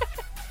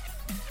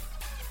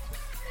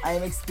 I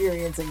am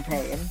experiencing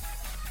pain.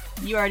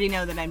 You already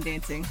know that I'm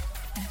dancing.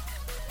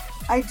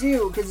 I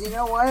do, because you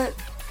know what?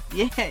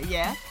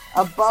 Yeah.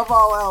 Above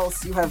all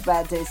else, you have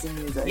bad taste in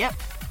music. Yep.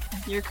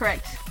 You're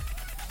correct.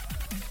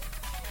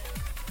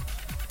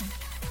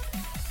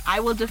 I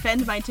will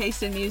defend my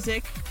taste in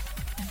music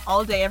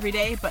all day, every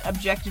day, but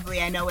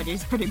objectively, I know it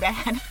is pretty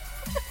bad.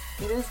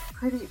 It is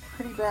pretty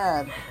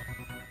bad.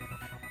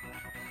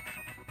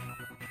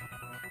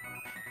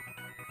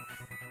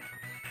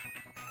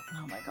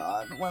 Oh my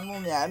god, when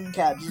will Nyan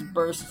Cat just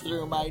burst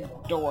through my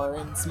door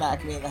and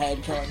smack me in the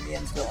head, killing me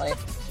instantly?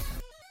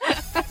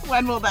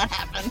 When will that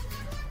happen?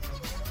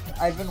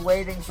 I've been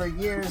waiting for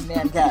years,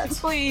 Nyan Cat.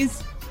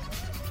 Please.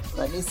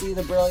 Let me see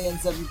the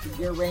brilliance of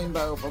your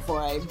rainbow before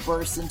I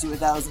burst into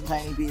 1,000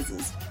 tiny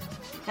pieces.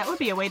 That would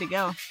be a way to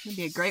go. It'd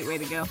be a great way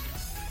to go.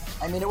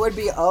 I mean, it would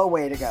be a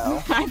way to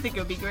go. I think it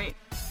would be great.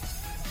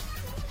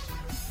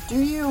 Do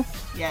you?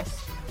 Yes.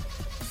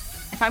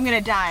 If I'm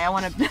gonna die, I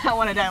wanna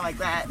die like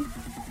that.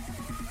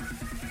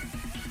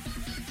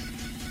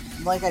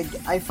 Like,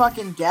 I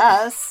fucking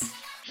guess.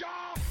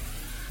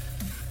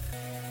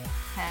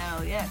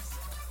 Hell yes.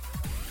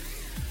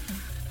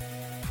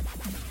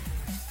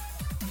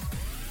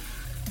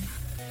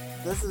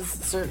 This is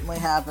certainly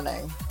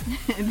happening.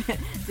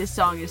 This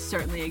song is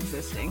certainly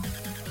existing.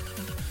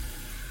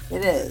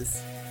 It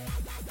is.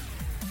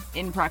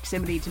 In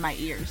proximity to my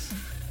ears.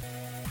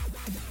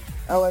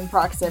 Oh, in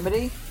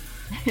proximity?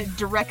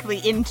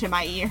 Directly into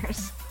my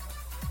ears.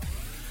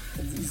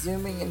 It's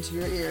zooming into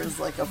your ears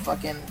like a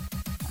fucking...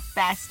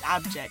 fast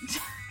object.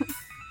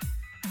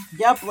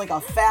 Yep, like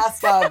a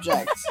fast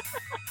object.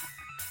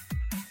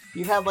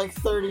 You've had like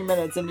 30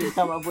 minutes and you've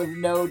come up with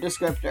no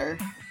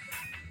descriptor.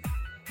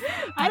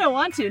 I don't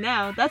want to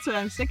now. That's what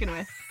I'm sticking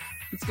with.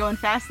 It's going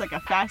fast like a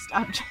fast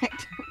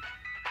object.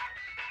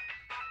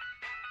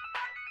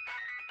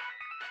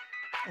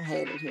 I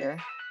hate it here.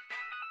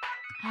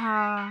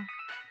 Oh,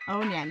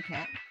 Nyan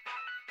Cat.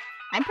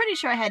 I'm pretty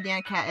sure I had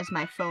Nyan Cat as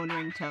my phone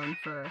ringtone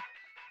for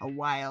a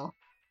while.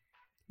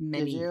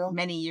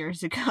 Many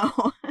years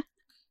ago.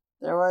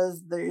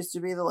 There used to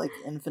be the like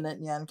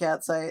infinite Nyan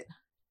Cat site.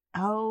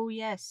 Oh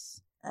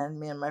yes. And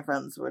me and my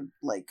friends would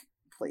like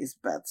place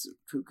bets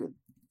who could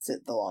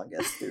sit the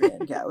longest through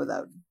Nyan Cat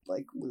without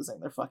like losing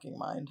their fucking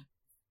mind.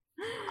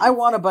 I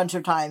won a bunch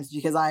of times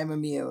because I'm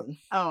immune.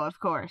 Oh, of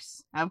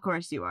course. Of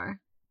course you are.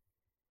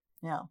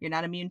 Yeah. You're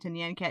not immune to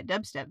Nyan Cat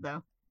dubstep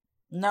though.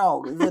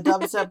 No, the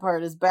dubstep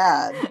part is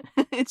bad.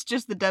 It's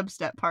just the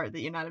dubstep part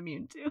that you're not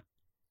immune to.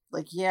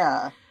 Like,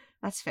 yeah.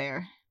 That's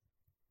fair.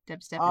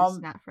 Dubstep is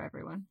not for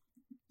everyone.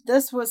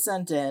 This was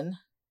sent in.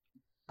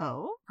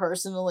 Oh?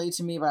 Personally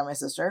to me by my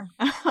sister.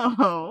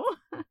 Oh?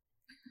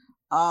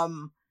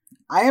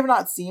 I have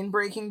not seen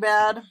Breaking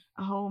Bad.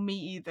 Oh, me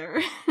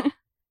either.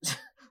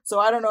 So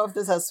I don't know if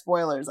this has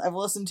spoilers. I've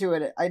listened to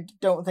it. I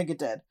don't think it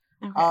did.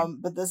 Okay.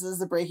 But this is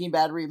the Breaking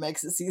Bad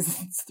remix of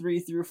seasons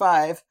 3 through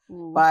 5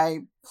 Ooh. by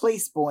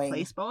Place Boing.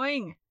 Place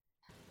Boing.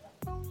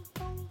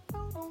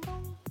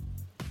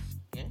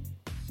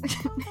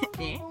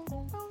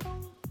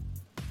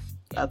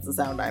 That's the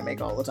sound I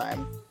make all the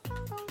time.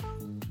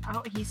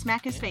 Oh, he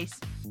smack his face.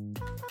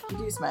 You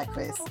do smack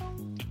face.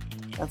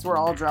 That's where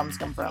all drums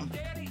come from.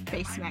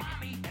 Face smack.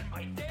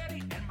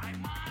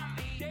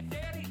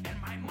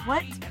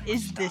 What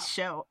is this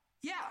show?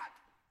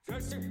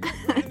 Just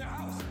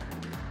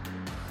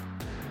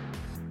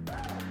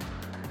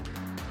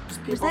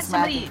people Was that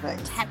smacking somebody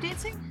things. tap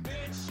dancing?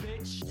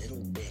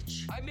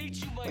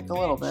 Like a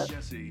little bit.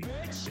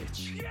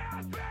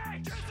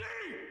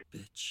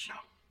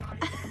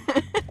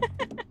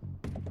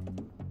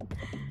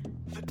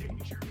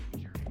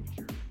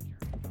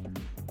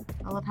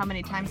 I love how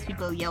many times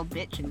people yell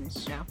bitch in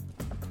this show.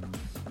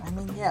 I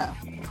mean, yeah.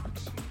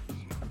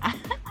 I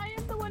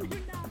am the one who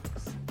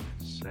knocks.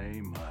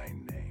 Say my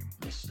name,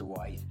 Mr.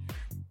 White.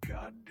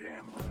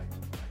 Goddamn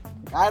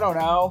right. I don't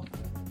know.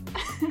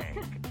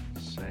 Hank,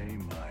 say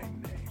my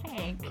name.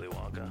 Hank. Willy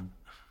Wonka.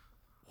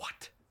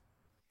 What?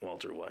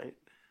 Walter White.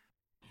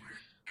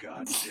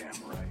 Goddamn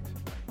right.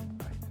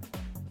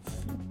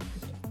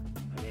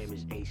 My name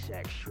is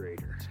Asac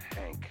Schrader.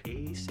 Hank.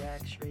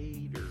 Asac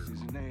Schrader.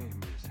 His name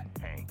is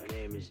Hank. My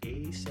name is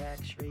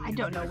Asac Schrader. I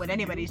don't know what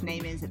anybody's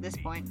name is at this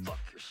point. Fuck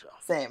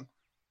yourself. Same.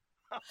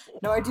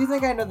 No, I do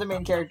think I know the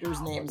main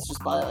character's names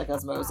just by like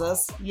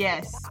osmosis.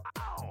 Yes.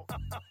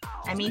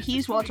 I mean,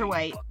 he's Walter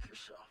White.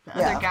 The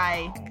Yeah. other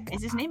guy,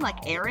 is his name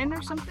like Aaron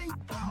or something?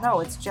 No,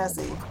 it's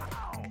Jesse.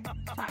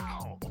 Fuck.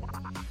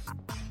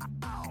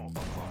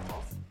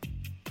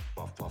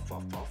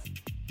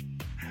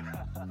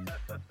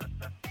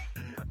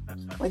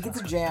 Like,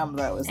 it's a jam,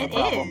 though, is the It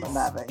problem is. I'm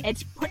having.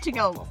 It's put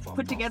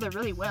together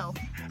really well.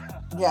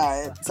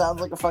 Yeah, it sounds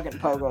like a fucking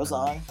Pogo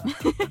song.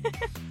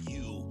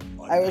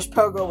 I wish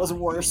Pogo was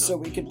worse so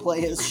we could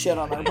play his shit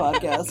on our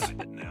podcast.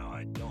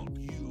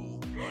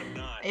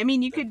 I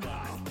mean,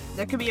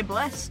 there could be a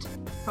blessed.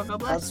 Pogo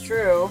blessed. That's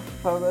true.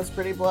 Pogo's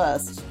pretty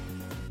blessed.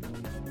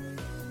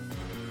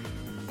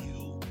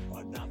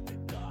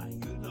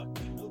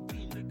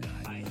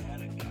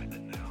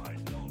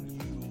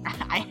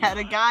 I had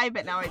a guy,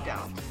 but now I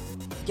don't.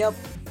 Yep.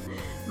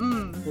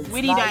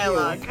 Witty not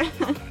dialogue.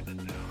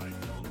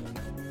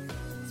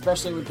 It's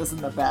especially with this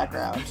in the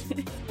background.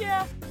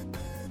 Yeah.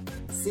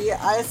 See,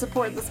 I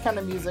support this kind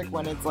of music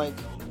when it's like,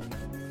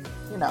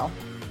 you know,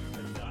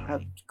 a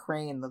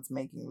crane that's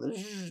making the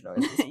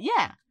noises.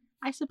 Yeah,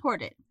 I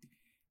support it.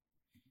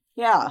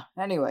 Yeah,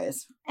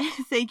 anyways.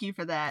 Thank you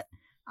for that.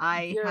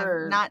 I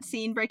have not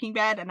seen Breaking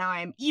Bad, and now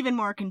I am even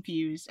more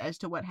confused as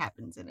to what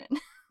happens in it. Do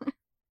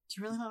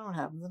you really not know what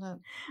happens in it?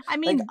 I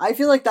mean... Like, I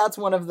feel like that's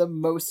one of the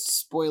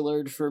most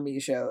spoilered for me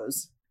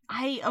shows.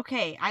 I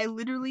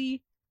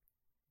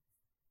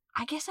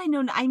guess I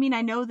know... I mean,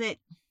 I know that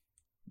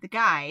the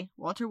guy,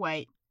 Walter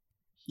White,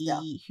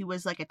 he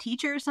was like a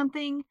teacher or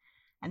something,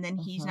 and then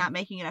he's not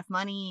making enough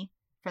money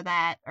for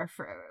that, or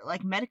for,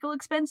 like, medical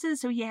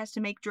expenses, so he has to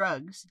make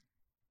drugs.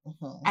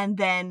 And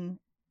then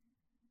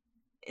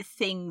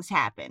things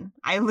happen.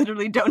 I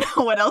literally don't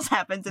know what else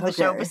happens in the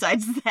show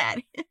besides that.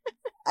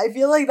 I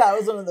feel like that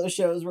was one of those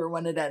shows where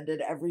when it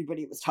ended,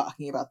 everybody was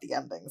talking about the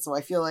ending, so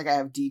I feel like I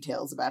have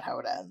details about how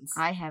it ends.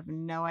 I have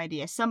no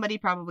idea. Somebody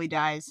probably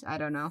dies. I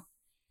don't know.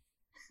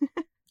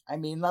 I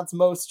mean, that's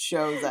most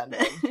shows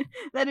ending.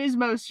 That is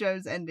most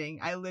shows ending.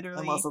 I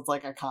literally... Unless it's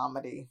like a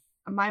comedy.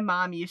 My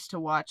mom used to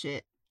watch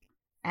it,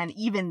 and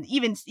even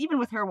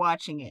with her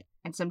watching it,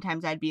 and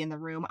sometimes I'd be in the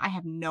room, I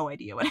have no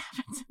idea what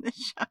happens in the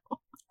show.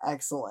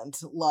 Excellent.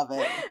 Love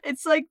it.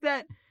 It's like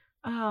that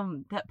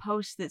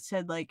post that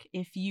said, like,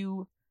 if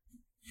you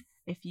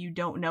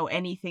don't know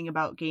anything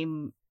about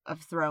Game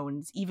of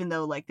Thrones, even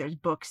though, like, there's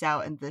books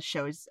out and the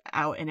show's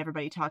out and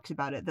everybody talks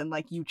about it, then,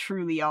 like, you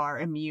truly are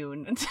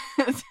immune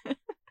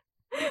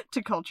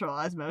to cultural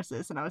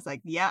osmosis. And I was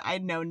like, yeah, I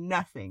know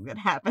nothing that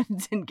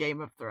happens in Game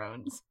of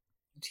Thrones.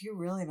 Do you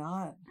really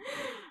not?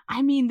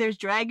 I mean, there's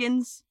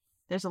dragons,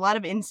 there's a lot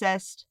of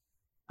incest,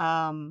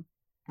 and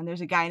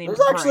there's a guy named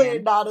There's actually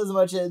Bran. not as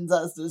much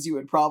incest as you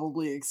would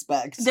probably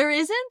expect. There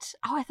isn't?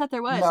 Oh, I thought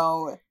there was.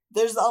 No.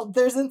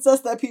 There's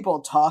incest that people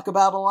talk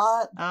about a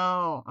lot.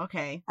 Oh,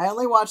 okay. I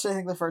only watched, I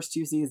think, the first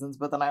 2 seasons,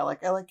 but then I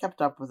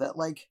kept up with it.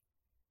 Like,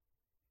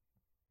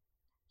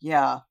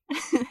 yeah.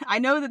 I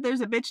know that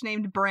there's a bitch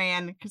named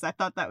Bran, because I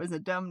thought that was a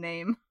dumb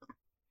name.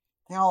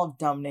 They all have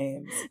dumb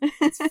names.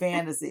 It's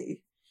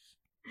fantasy.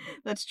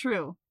 That's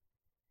true.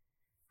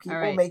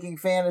 People making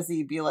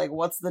fantasy be like,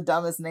 what's the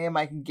dumbest name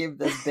I can give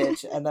this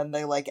bitch? And then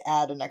they, like,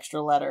 add an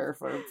extra letter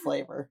for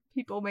flavor.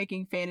 People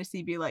making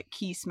fantasy be like,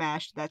 Key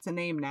Smash, that's a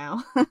name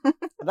now.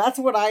 That's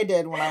what I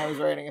did when I was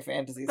writing a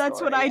fantasy story.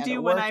 That's what I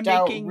do when I'm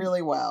making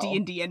really well.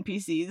 D&D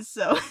NPCs,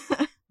 so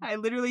I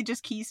literally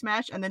just Key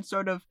Smash and then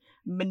sort of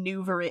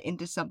maneuver it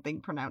into something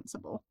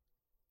pronounceable.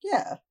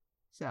 Yeah.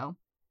 So,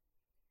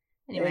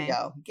 anyway. There you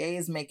go.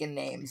 Gays making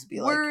names be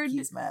like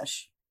Key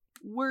Smash.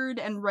 Word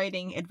and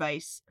writing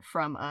advice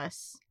from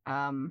us.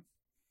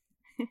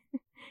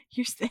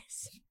 Here's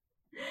this.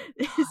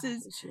 This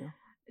is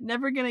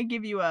Never Gonna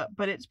Give You Up,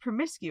 but it's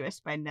Promiscuous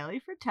by Nelly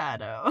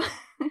Furtado.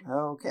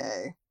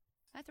 Okay.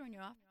 I throwing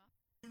you off?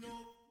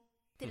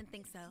 Didn't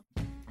think so.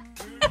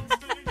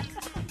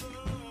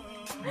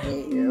 I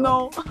hate you.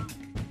 No.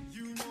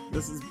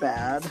 This is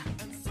bad.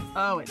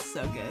 Oh, it's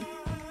so good.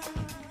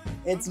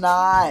 It's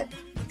not.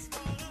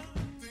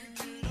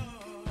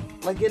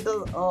 Like, it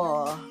does.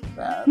 Oh,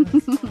 bad.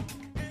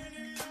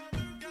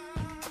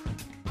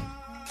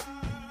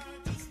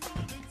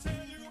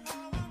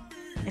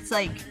 It's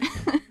like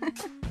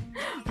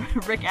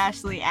Rick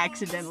Astley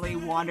accidentally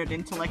wandered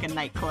into like a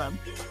nightclub.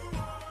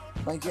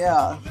 Like,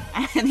 yeah.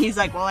 And he's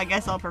like, well, I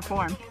guess I'll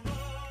perform.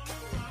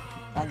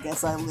 I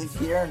guess I live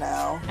here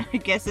now. I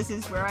guess this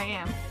is where I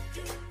am.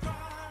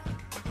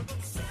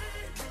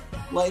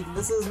 Like,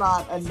 this is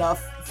not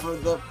enough for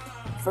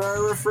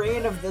a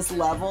refrain of this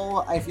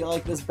level. I feel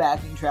like this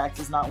backing track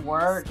does not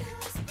work.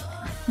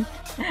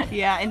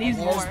 Yeah, it needs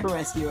more. It's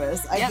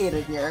Promiscuous. I hate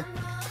it here.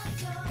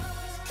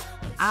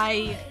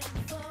 I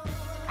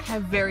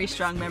have very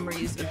strong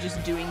memories of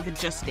just doing the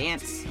Just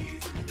Dance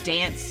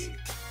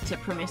to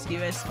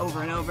Promiscuous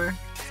over and over,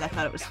 because I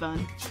thought it was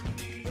fun.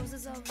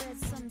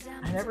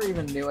 I never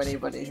even knew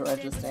anybody who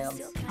had Just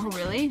Dance. Oh,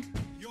 really?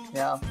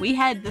 Yeah. We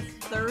had the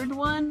 3rd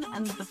one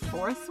and the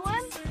 4th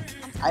one?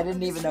 I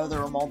didn't even know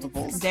there were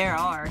multiples. There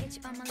are.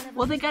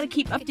 Well, they gotta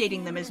keep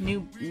updating them as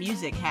new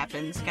music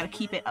happens. Gotta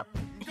keep it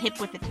hip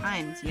with the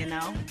times, you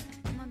know?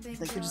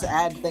 They could just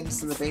add things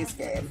to the base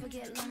game.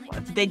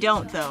 They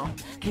don't, though,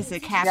 because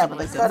of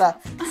capitalism. Yeah,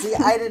 but they coulda. See,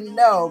 I didn't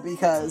know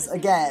because,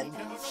 again,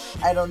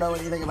 I don't know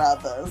anything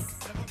about this.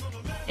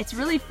 It's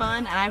really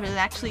fun, and I was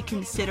actually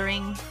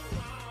considering,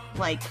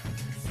 like,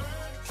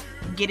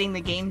 getting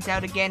the games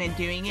out again and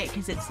doing it,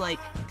 because it's, like,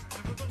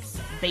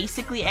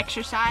 basically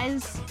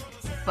exercise,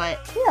 but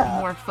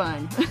more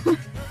fun.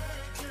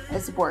 I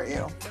support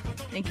you.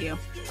 Thank you.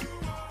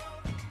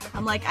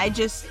 I'm like,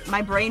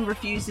 my brain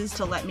refuses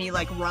to let me,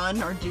 like,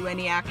 run or do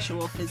any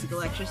actual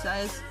physical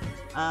exercise,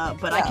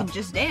 but I can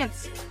just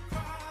dance.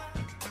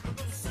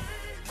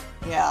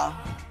 Yeah.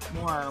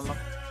 Worm.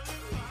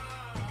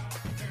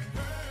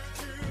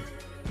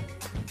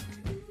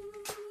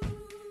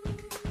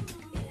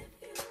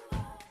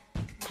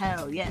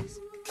 Hell yes.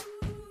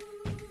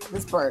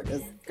 This part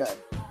is good.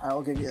 I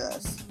will give you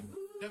this.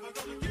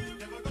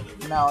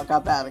 now it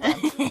got bad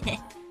again.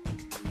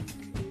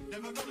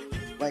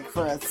 Like,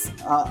 for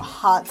a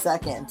hot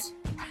second,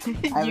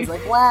 I was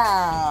like,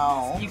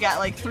 wow. You got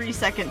like 3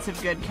 seconds of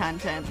good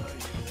content.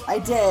 I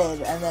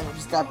did, and then it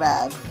just got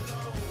bad.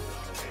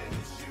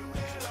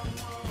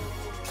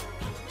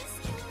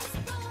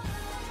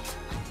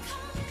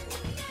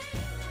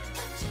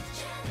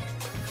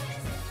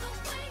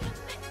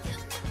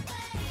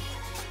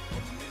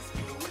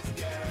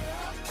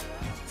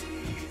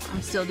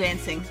 I'm still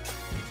dancing.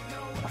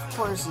 Of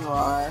course you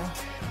are.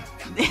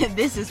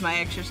 This is my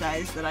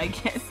exercise that I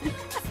get.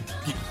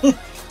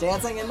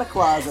 Dancing in the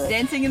closet.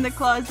 Dancing in the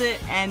closet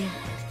and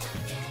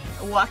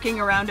walking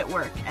around at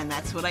work, and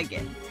that's what I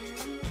get.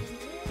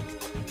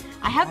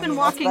 I have been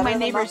walking my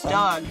neighbor's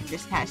dog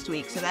this past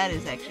week, so that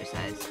is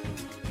exercise.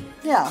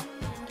 Yeah.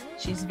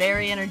 She's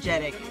very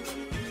energetic.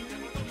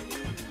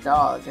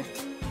 Dog.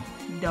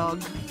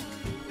 Dog.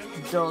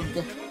 Dog.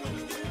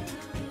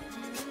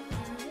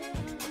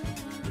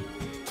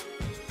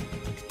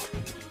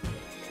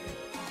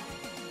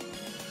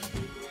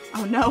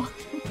 Oh no.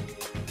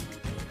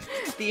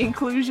 The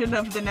inclusion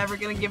of the Never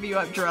Gonna Give You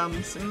Up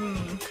drums.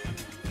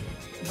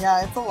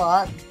 Yeah, it's a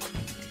lot.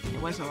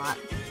 It was a lot.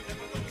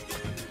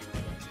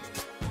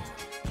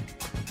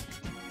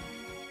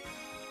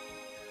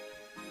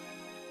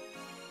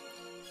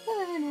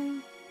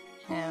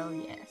 Hell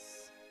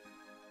yes.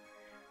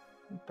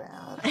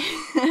 Bad.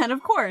 And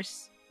of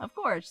course,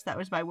 that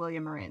was by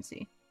William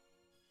Morancy.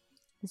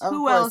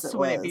 Who else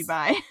would it be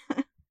by?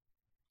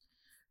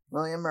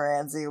 William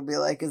Morancy will be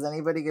like, is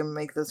anybody gonna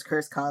make this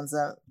cursed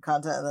content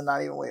and then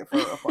not even wait for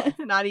a reply?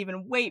 Not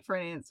even wait for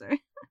an answer.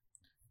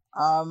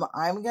 I'm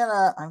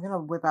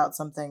gonna whip out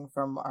something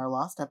from our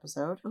last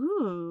episode.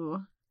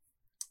 Ooh.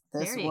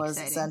 This very was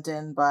exciting. Sent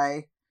in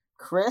by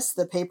Chris,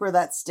 the paper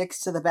that sticks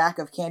to the back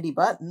of candy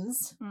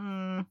buttons.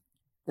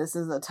 This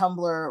is a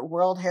Tumblr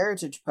World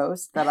Heritage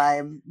post that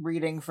I'm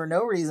reading for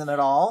no reason at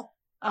all.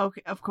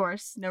 Okay, of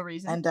course, no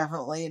reason. And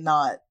definitely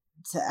not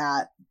to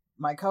at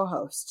my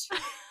co-host.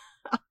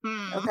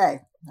 Okay,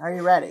 are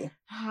you ready?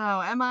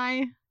 Oh, am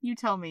I? You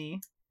tell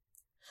me.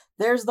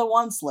 There's the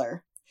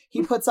Onceler.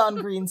 He puts on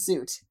green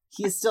suit.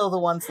 He is still the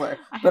Onceler,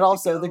 but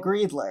also the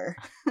Greedler.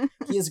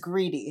 He is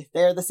greedy.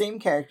 They are the same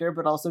character,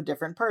 but also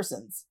different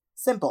persons.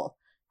 Simple.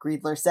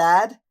 Greedler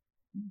sad.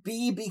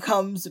 B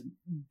becomes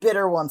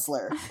bitter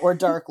Onceler, or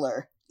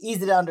Darkler.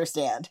 Easy to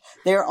understand.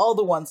 They are all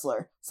the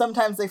Onceler.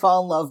 Sometimes they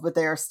fall in love, but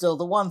they are still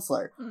the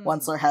Onceler.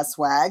 Onceler has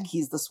swag,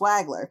 he's the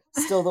Swagler.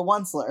 Still the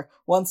Onceler.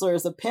 Onceler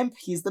is a pimp,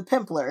 he's the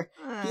Pimpler.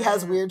 He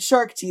has weird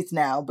shark teeth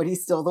now, but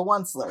he's still the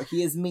Onceler.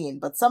 He is mean,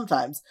 but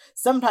sometimes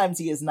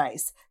he is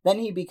nice. Then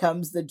he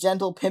becomes the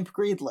gentle pimp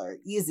Greedler.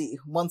 Easy.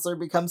 Onceler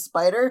becomes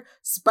Spider,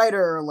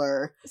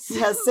 Spiderler. He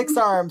has 6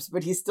 arms,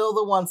 but he's still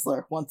the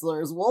Onceler.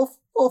 Onceler is Wolf,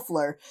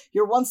 Wolfler.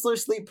 Your Onceler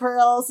sleep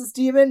paralysis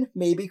demon?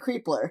 Maybe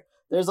Creepler.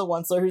 There's a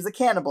Onceler who's a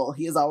cannibal.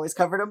 He is always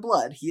covered in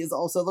blood. He is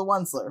also the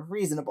Onceler.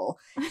 Reasonable.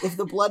 If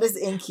the blood is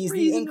ink, he's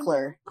the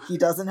Inkler. He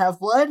doesn't have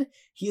blood.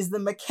 He's the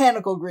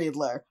mechanical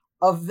Greedler.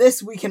 Of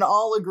this we can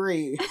all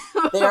agree.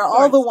 They are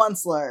all the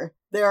Onceler.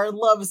 They are in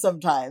love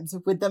sometimes,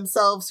 with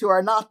themselves who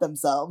are not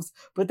themselves,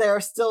 but they are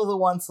still the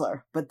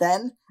Onceler. But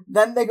then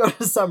they go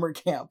to summer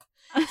camp.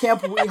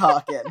 Camp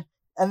Weehawken.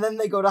 And then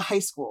they go to high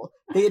school.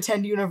 They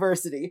attend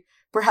university.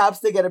 Perhaps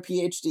they get a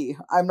PhD.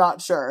 I'm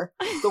not sure.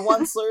 The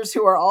Oncelers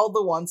who are all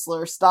the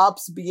Onceler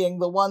stops being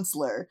the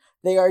Onceler.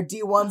 They are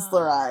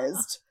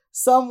de-Oncelerized.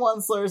 Some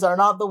Oncelers are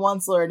not the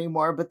Onceler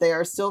anymore, but they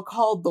are still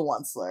called the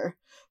Onceler.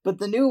 But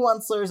the new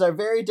Oncelers are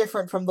very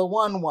different from the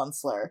one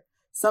Onceler.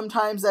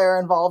 Sometimes they are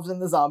involved in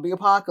the zombie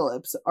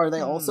apocalypse. Are they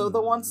also the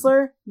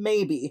Onceler?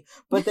 Maybe.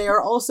 But they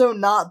are also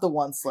not the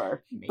Onceler.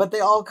 But they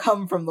all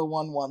come from the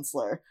one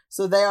Onceler.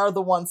 So they are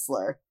the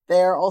Onceler.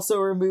 They are also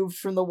removed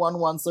from the one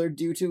Onceler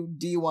due to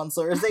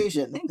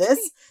de-Oncelerization.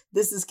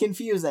 This is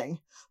confusing.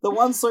 The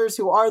Oncelers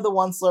who are the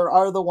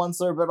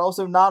Onceler, but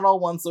also not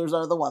all Oncelers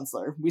are the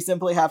Onceler. We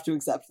simply have to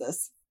accept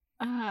this.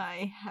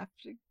 I have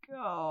to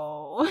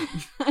go.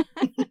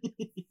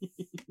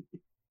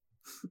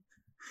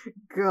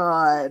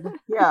 God.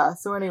 Yeah,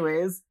 so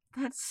anyways.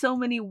 That's so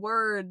many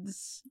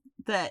words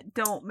that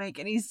don't make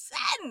any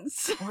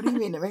sense. What do you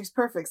mean? It makes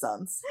perfect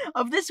sense.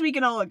 Of this we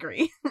can all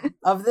agree.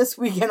 Of this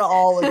we can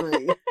all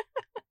agree.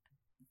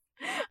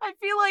 I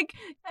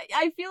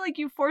feel like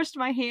you forced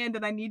my hand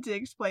and I need to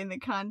explain the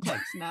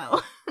context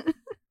now.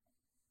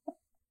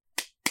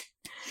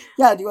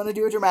 Yeah, do you want to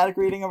do a dramatic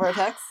reading of our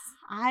texts?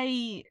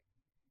 I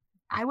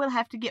will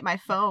have to get my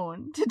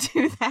phone to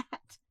do that.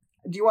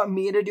 Do you want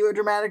me to do a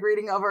dramatic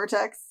reading of our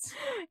texts?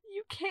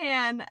 You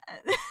can.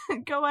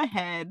 Go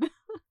ahead.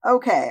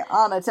 Okay,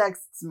 Anna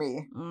texts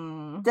me.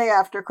 Day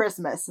after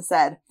Christmas,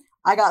 said,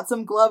 I got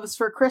some gloves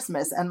for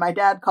Christmas, and my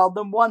dad called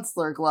them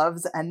Onceler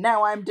gloves, and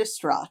now I'm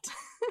distraught.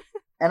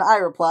 And I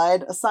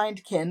replied,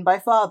 assigned kin by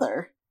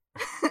father.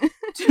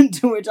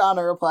 To which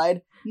Anna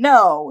replied,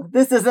 no,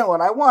 this isn't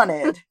what I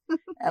wanted.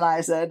 And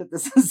I said,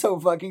 this is so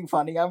fucking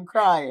funny, I'm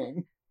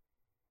crying.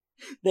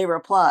 They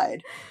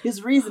replied,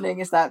 his reasoning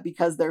is that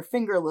because they're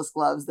fingerless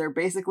gloves, they're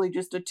basically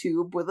just a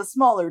tube with a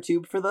smaller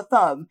tube for the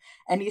thumb,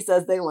 and he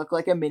says they look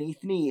like a mini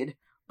Thneed.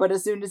 But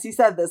as soon as he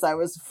said this, I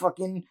was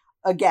fucking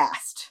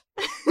aghast.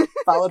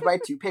 Followed by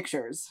 2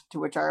 pictures, to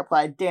which I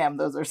replied, damn,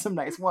 those are some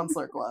nice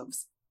Onceler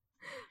gloves.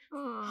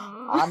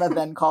 Anna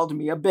then called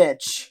me a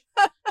bitch.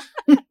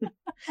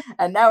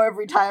 And now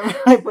every time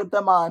I put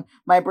them on,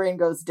 my brain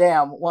goes,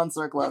 damn,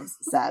 Onceler gloves,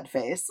 sad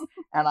face.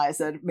 And I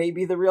said,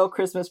 maybe the real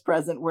Christmas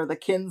present were the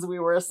kins we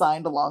were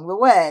assigned along the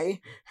way.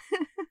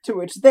 To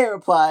which they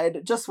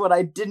replied, just what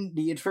I didn't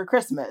need for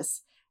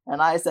Christmas.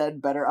 And I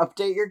said, better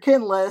update your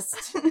kin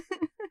list.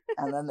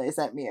 And then they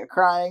sent me a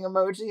crying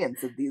emoji and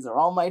said, these are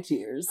all my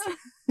tears.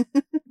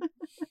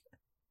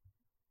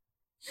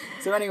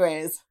 So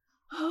anyways,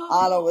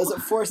 Anna was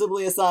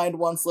forcibly assigned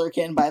Onceler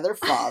kin by their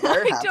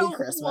father. Happy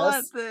Christmas. I don't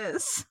want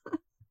this.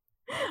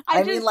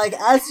 I mean, like,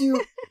 as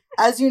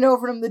you know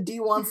from the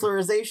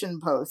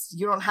de-Oncelerization post,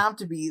 you don't have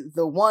to be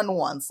the one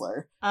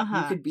Onceler.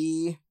 You could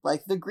be,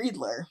 like, the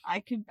Greedler. I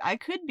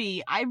could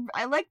be.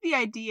 I like the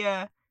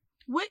idea.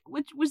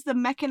 Which was the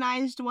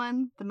mechanized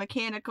one? The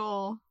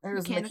mechanical... There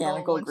was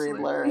mechanical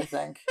Greedler, I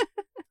think.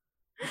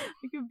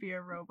 It could be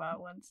a robot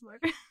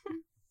Onceler.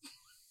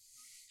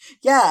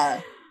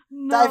 Yeah.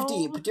 No, Dive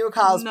deep. Do a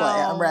cosplay. no,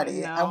 I'm ready.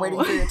 no. I'm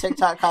waiting for your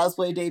TikTok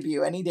cosplay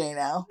debut any day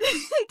now.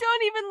 They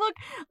don't even look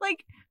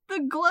like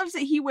the gloves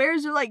that he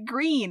wears are like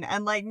green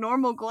and like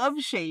normal glove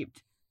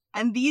shaped.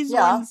 And these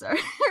ones are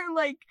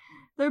like,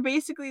 they're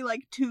basically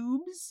like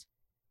tubes.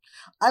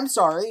 I'm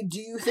sorry, do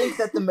you think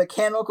that the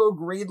mechanical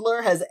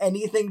Greedler has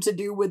anything to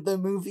do with the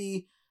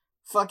movie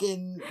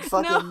fucking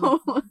No.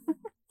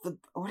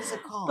 what is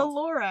it called? The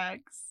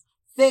Lorax.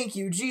 Thank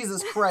you,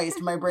 Jesus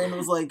Christ. My brain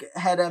was like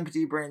head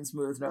empty, brain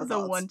smooth, no The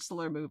thoughts.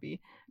 Onceler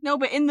movie. No,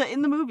 but in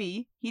the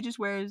movie, he just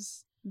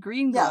wears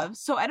green gloves.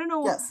 So I don't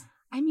know. Yes.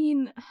 I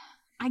mean,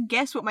 I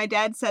guess what my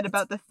dad said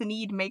about the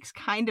Thneed makes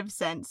kind of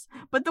sense.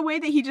 But the way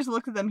that he just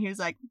looked at them, he was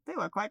like, they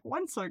look like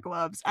Onceler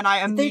gloves. And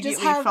I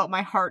immediately felt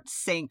my heart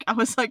sink. I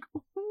was like,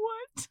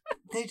 what?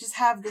 They just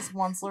have this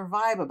Onceler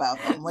vibe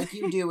about them, like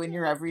you do in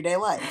your everyday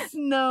life.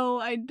 No,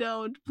 I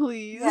don't,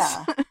 please.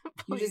 Yeah.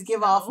 You just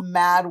give off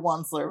mad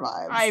Onceler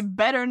vibes. I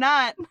better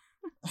not.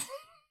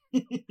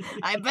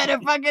 I better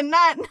fucking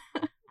not.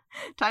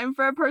 Time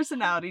for a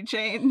personality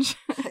change.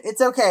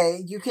 It's okay.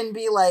 You can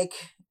be like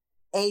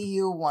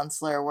AU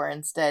Onceler, where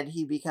instead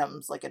he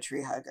becomes like a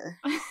tree hugger.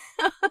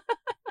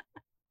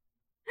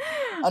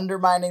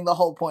 Undermining the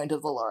whole point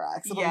of the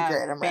Lorax. It'll be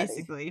great. I'm ready.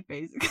 Basically.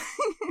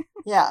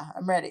 Yeah,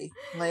 I'm ready.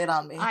 Lay it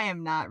on me. I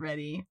am not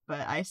ready,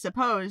 but I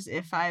suppose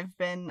if I've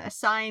been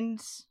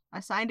assigned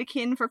a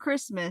kin for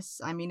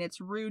Christmas, I mean,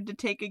 it's rude to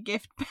take a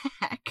gift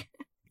back.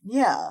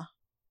 Yeah.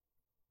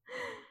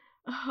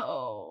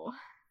 Oh,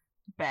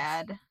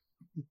 bad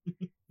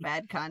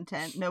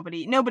content.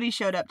 Nobody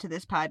showed up to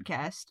this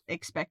podcast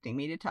expecting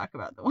me to talk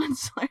about the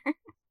Onceler.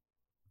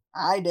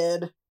 I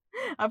did.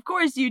 Of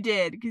course you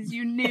did, because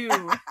you knew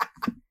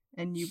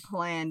and you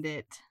planned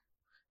it.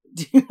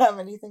 Do you have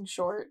anything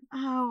short?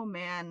 Oh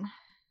man,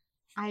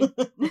 I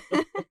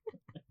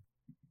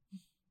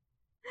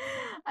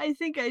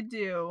think I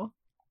do.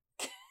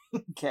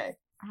 Okay.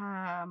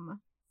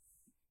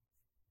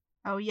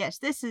 Oh yes,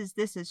 this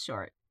is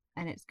short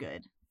and it's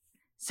good.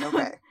 So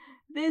okay.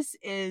 This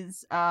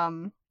is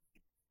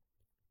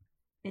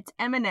it's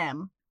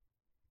Eminem,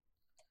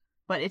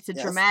 but it's a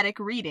dramatic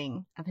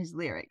reading of his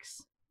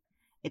lyrics.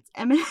 It's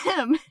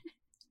Eminem,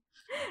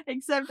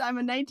 except I'm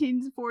a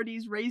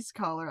 1940s race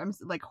caller. I'm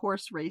like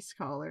horse race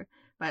caller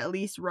by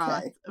Elise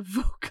Roth, a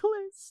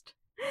vocalist.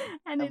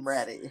 And I'm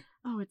ready.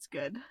 Oh, it's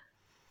good.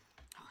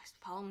 Oh, his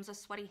palms are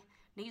sweaty,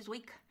 knees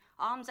weak,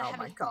 arms are heavy.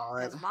 Oh my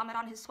God. There's vomit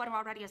on his sweater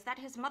already. Is that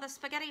his mother's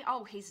spaghetti?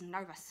 Oh, he's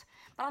nervous.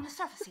 But on the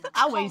surface, he looks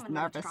always calm and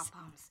ready to nervous. drop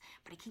bombs.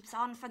 But he keeps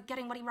on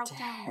forgetting what he wrote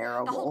down.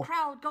 Terrible. The whole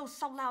crowd goes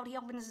so loud he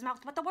opens his mouth,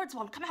 but the words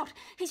won't come out.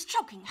 He's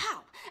choking.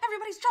 How?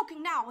 Everybody's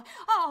choking now.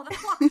 Oh, the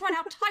clock's run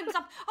out. Time's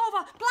up.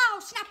 Over. Blow.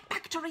 Snap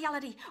back to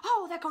reality.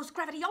 Oh, there goes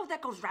gravity. Oh, there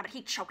goes rabbit.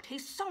 He choked.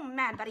 He's so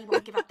mad, but he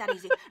won't give up that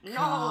easy. No, he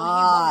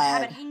won't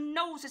have it. He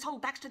knows his whole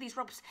back's to these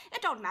ropes.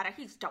 It don't matter.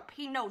 He's dope.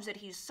 He knows it.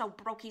 He's so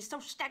broke. He's so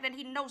stagnant.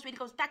 He knows when he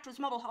goes back to his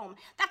mobile home.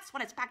 That's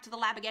when it's back to the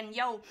lab again.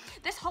 Yo,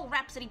 this whole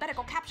rhapsody better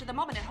go capture the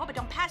moment and hope it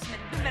don't pass him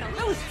and you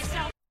better lose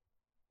yourself.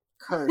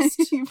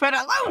 Cursed. You better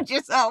load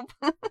yourself.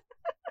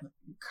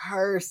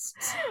 Cursed.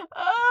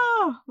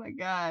 Oh my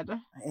God.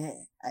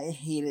 I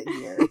hate it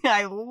here.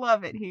 I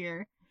love it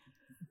here.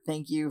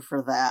 Thank you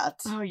for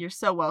that. Oh, you're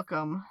so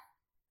welcome.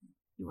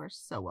 You are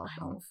so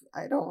welcome.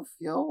 I don't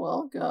feel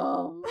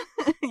welcome.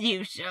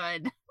 You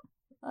should.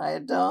 I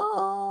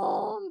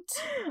don't.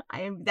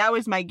 That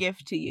was my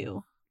gift to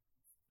you.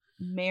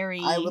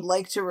 Mary. I would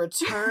like to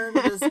return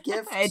this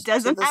gift. It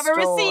doesn't have a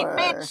receipt,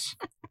 bitch.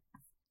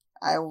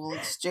 I will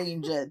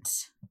exchange it.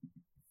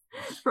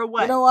 For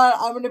what? You know what?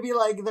 I'm going to be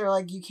like, they're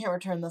like, you can't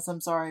return this,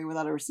 I'm sorry,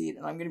 without a receipt.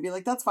 And I'm going to be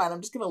like, that's fine,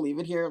 I'm just going to leave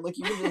it here. Like,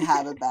 you can just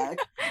have it back.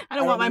 I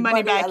don't want my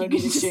money back. I don't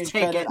need exchange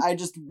credit. I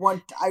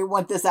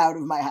want this out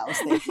of my house.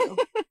 Thank you.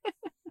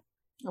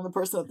 And the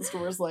person at the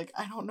store is like,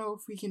 I don't know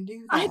if we can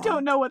do that. I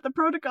don't know what the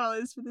protocol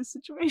is for this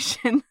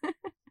situation.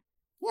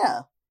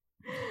 Yeah.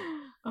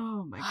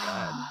 Oh my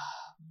god.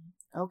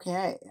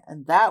 Okay,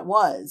 and that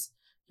was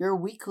your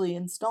weekly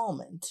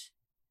installment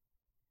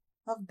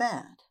of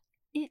Bad.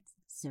 It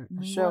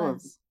certainly A show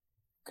was. of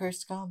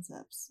cursed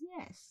concepts.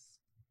 Yes.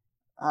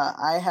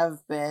 I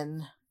have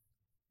been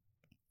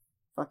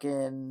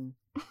fucking...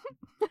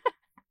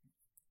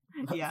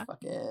 Yeah.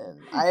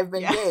 I have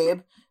been Yeah.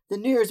 Gabe, the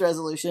New Year's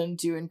resolution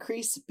to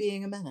increase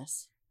being a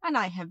menace. And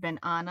I have been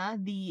Anna,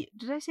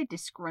 did I say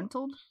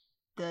disgruntled?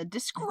 The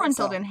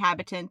disgruntled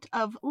inhabitant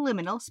of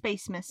Liminal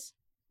Spacemas.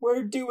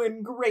 We're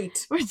doing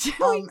great. We're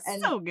doing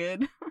and so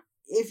good.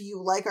 If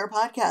you like our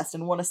podcast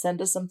and want to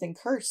send us something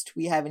cursed,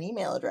 we have an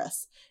email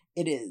address.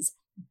 It is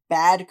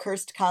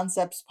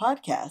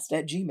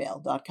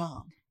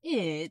badcursedconceptspodcast@gmail.com.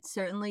 It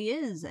certainly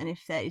is. And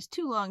if that is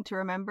too long to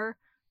remember,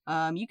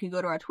 you can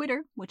go to our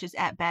Twitter, which is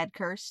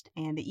 @badcursed,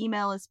 and the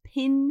email is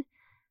pinned.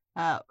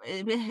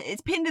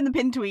 It's pinned in the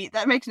pinned tweet.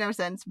 That makes no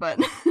sense, but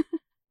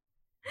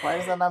why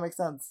does that not make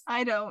sense?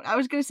 I don't. I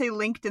was gonna say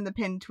linked in the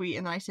pinned tweet,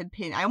 and then I said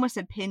pin. I almost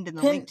said pinned in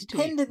the linked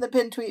tweet. Pinned in the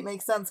pinned tweet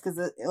makes sense because,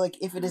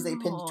 if it is a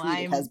pinned tweet,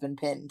 it has been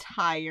pinned.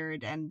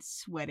 Tired and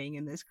sweating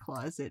in this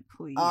closet,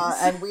 please.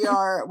 And we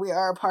are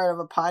a part of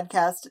a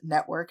podcast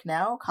network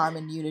now,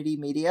 Common Unity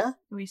Media.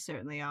 We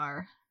certainly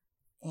are.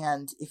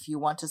 And if you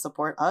want to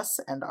support us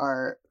and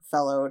our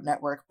fellow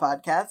network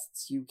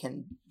podcasts, you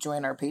can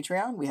join our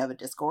Patreon. We have a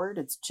Discord.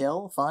 It's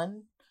chill,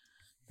 fun,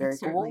 very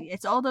cool.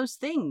 It's all those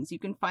things. You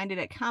can find it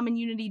at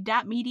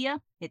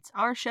commonunity.media. It's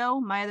our show,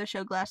 my other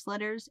show, Glass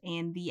Letters,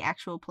 and the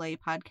actual play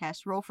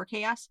podcast, Roll for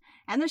Chaos.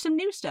 And there's some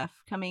new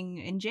stuff coming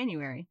in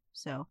January.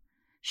 So,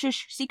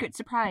 shush, secret,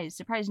 surprise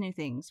new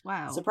things.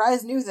 Wow.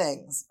 Surprise new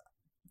things.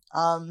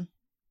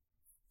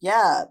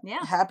 Yeah.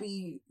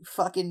 Happy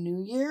fucking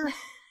New Year.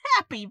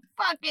 Happy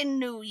fucking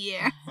New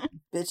Year.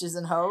 Bitches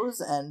and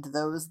hoes, and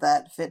those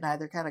that fit in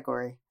either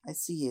category. I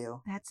see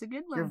you. That's a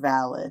good one. You're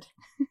valid.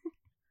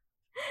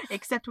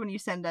 Except when you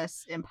send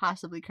us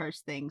impossibly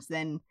cursed things,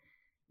 then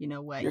you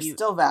know what? You're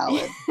still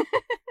valid.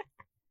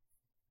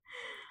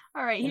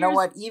 All right. You know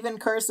what? Even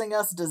cursing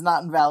us does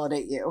not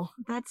invalidate you.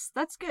 That's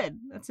good.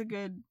 That's a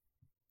good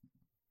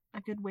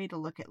way to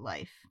look at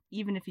life.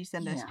 Even if you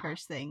send us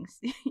cursed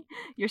things,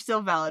 you're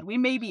still valid. We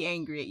may be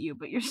angry at you,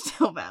 but you're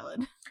still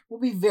valid. We'll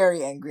be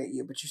very angry at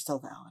you, but you're still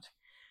valid.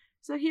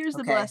 So here's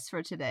the bless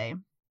for today.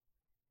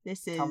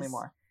 This is Tell me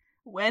more.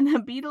 When a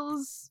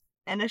Beatles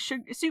and a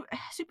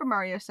Super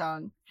Mario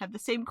song have the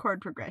same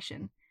chord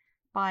progression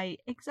by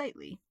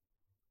Excitely.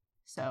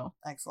 So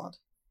excellent.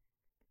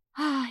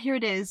 Here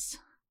it is.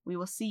 We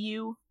will see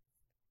you.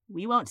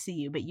 We won't see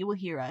you, but you will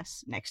hear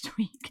us next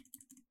week.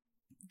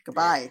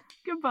 Goodbye.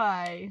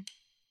 Goodbye.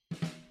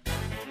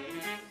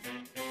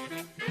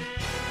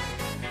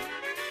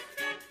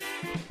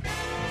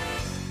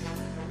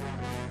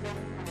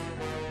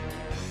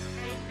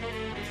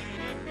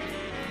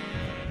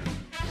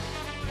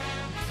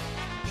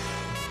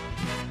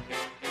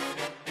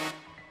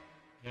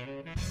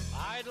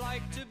 I'd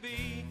like to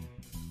be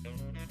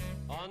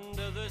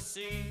under the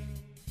sea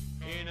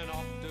in an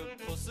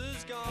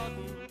octopus's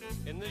garden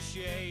in the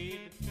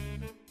shade.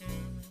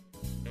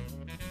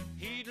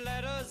 He'd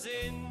let us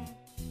in,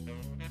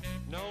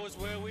 knows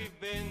where we've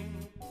been,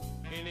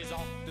 in his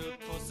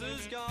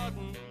octopus's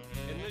garden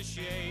in the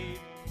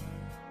shade.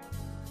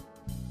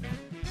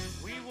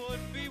 We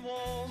would be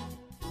warm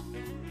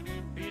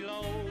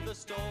below the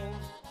storm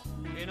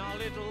in our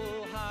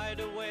little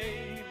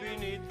hideaway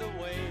beneath the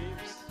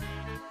waves,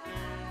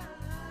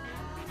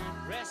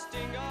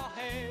 resting our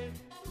head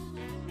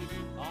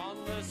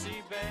on the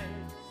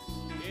seabed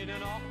in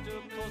an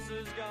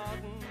octopus's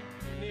garden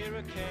near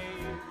a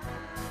cave.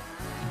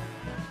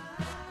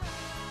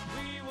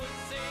 We would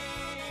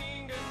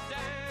sing and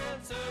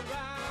dance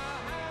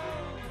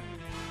around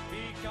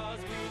because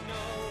we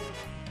know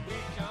we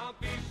can't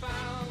be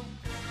found.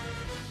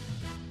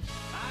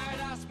 I'd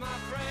ask my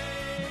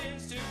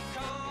friends to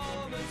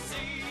come and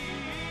see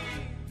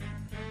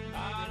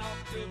an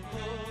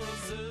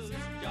octopus's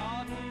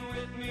garden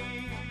with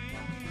me.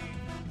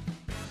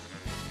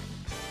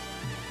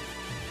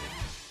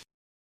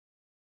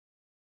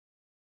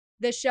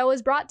 This show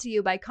is brought to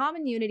you by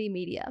Common Unity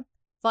Media.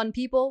 Fun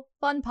people,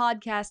 fun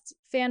podcasts,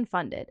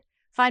 fan-funded.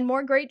 Find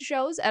more great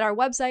shows at our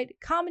website,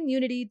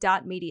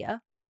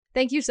 commonunity.media.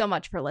 Thank you so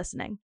much for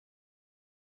listening.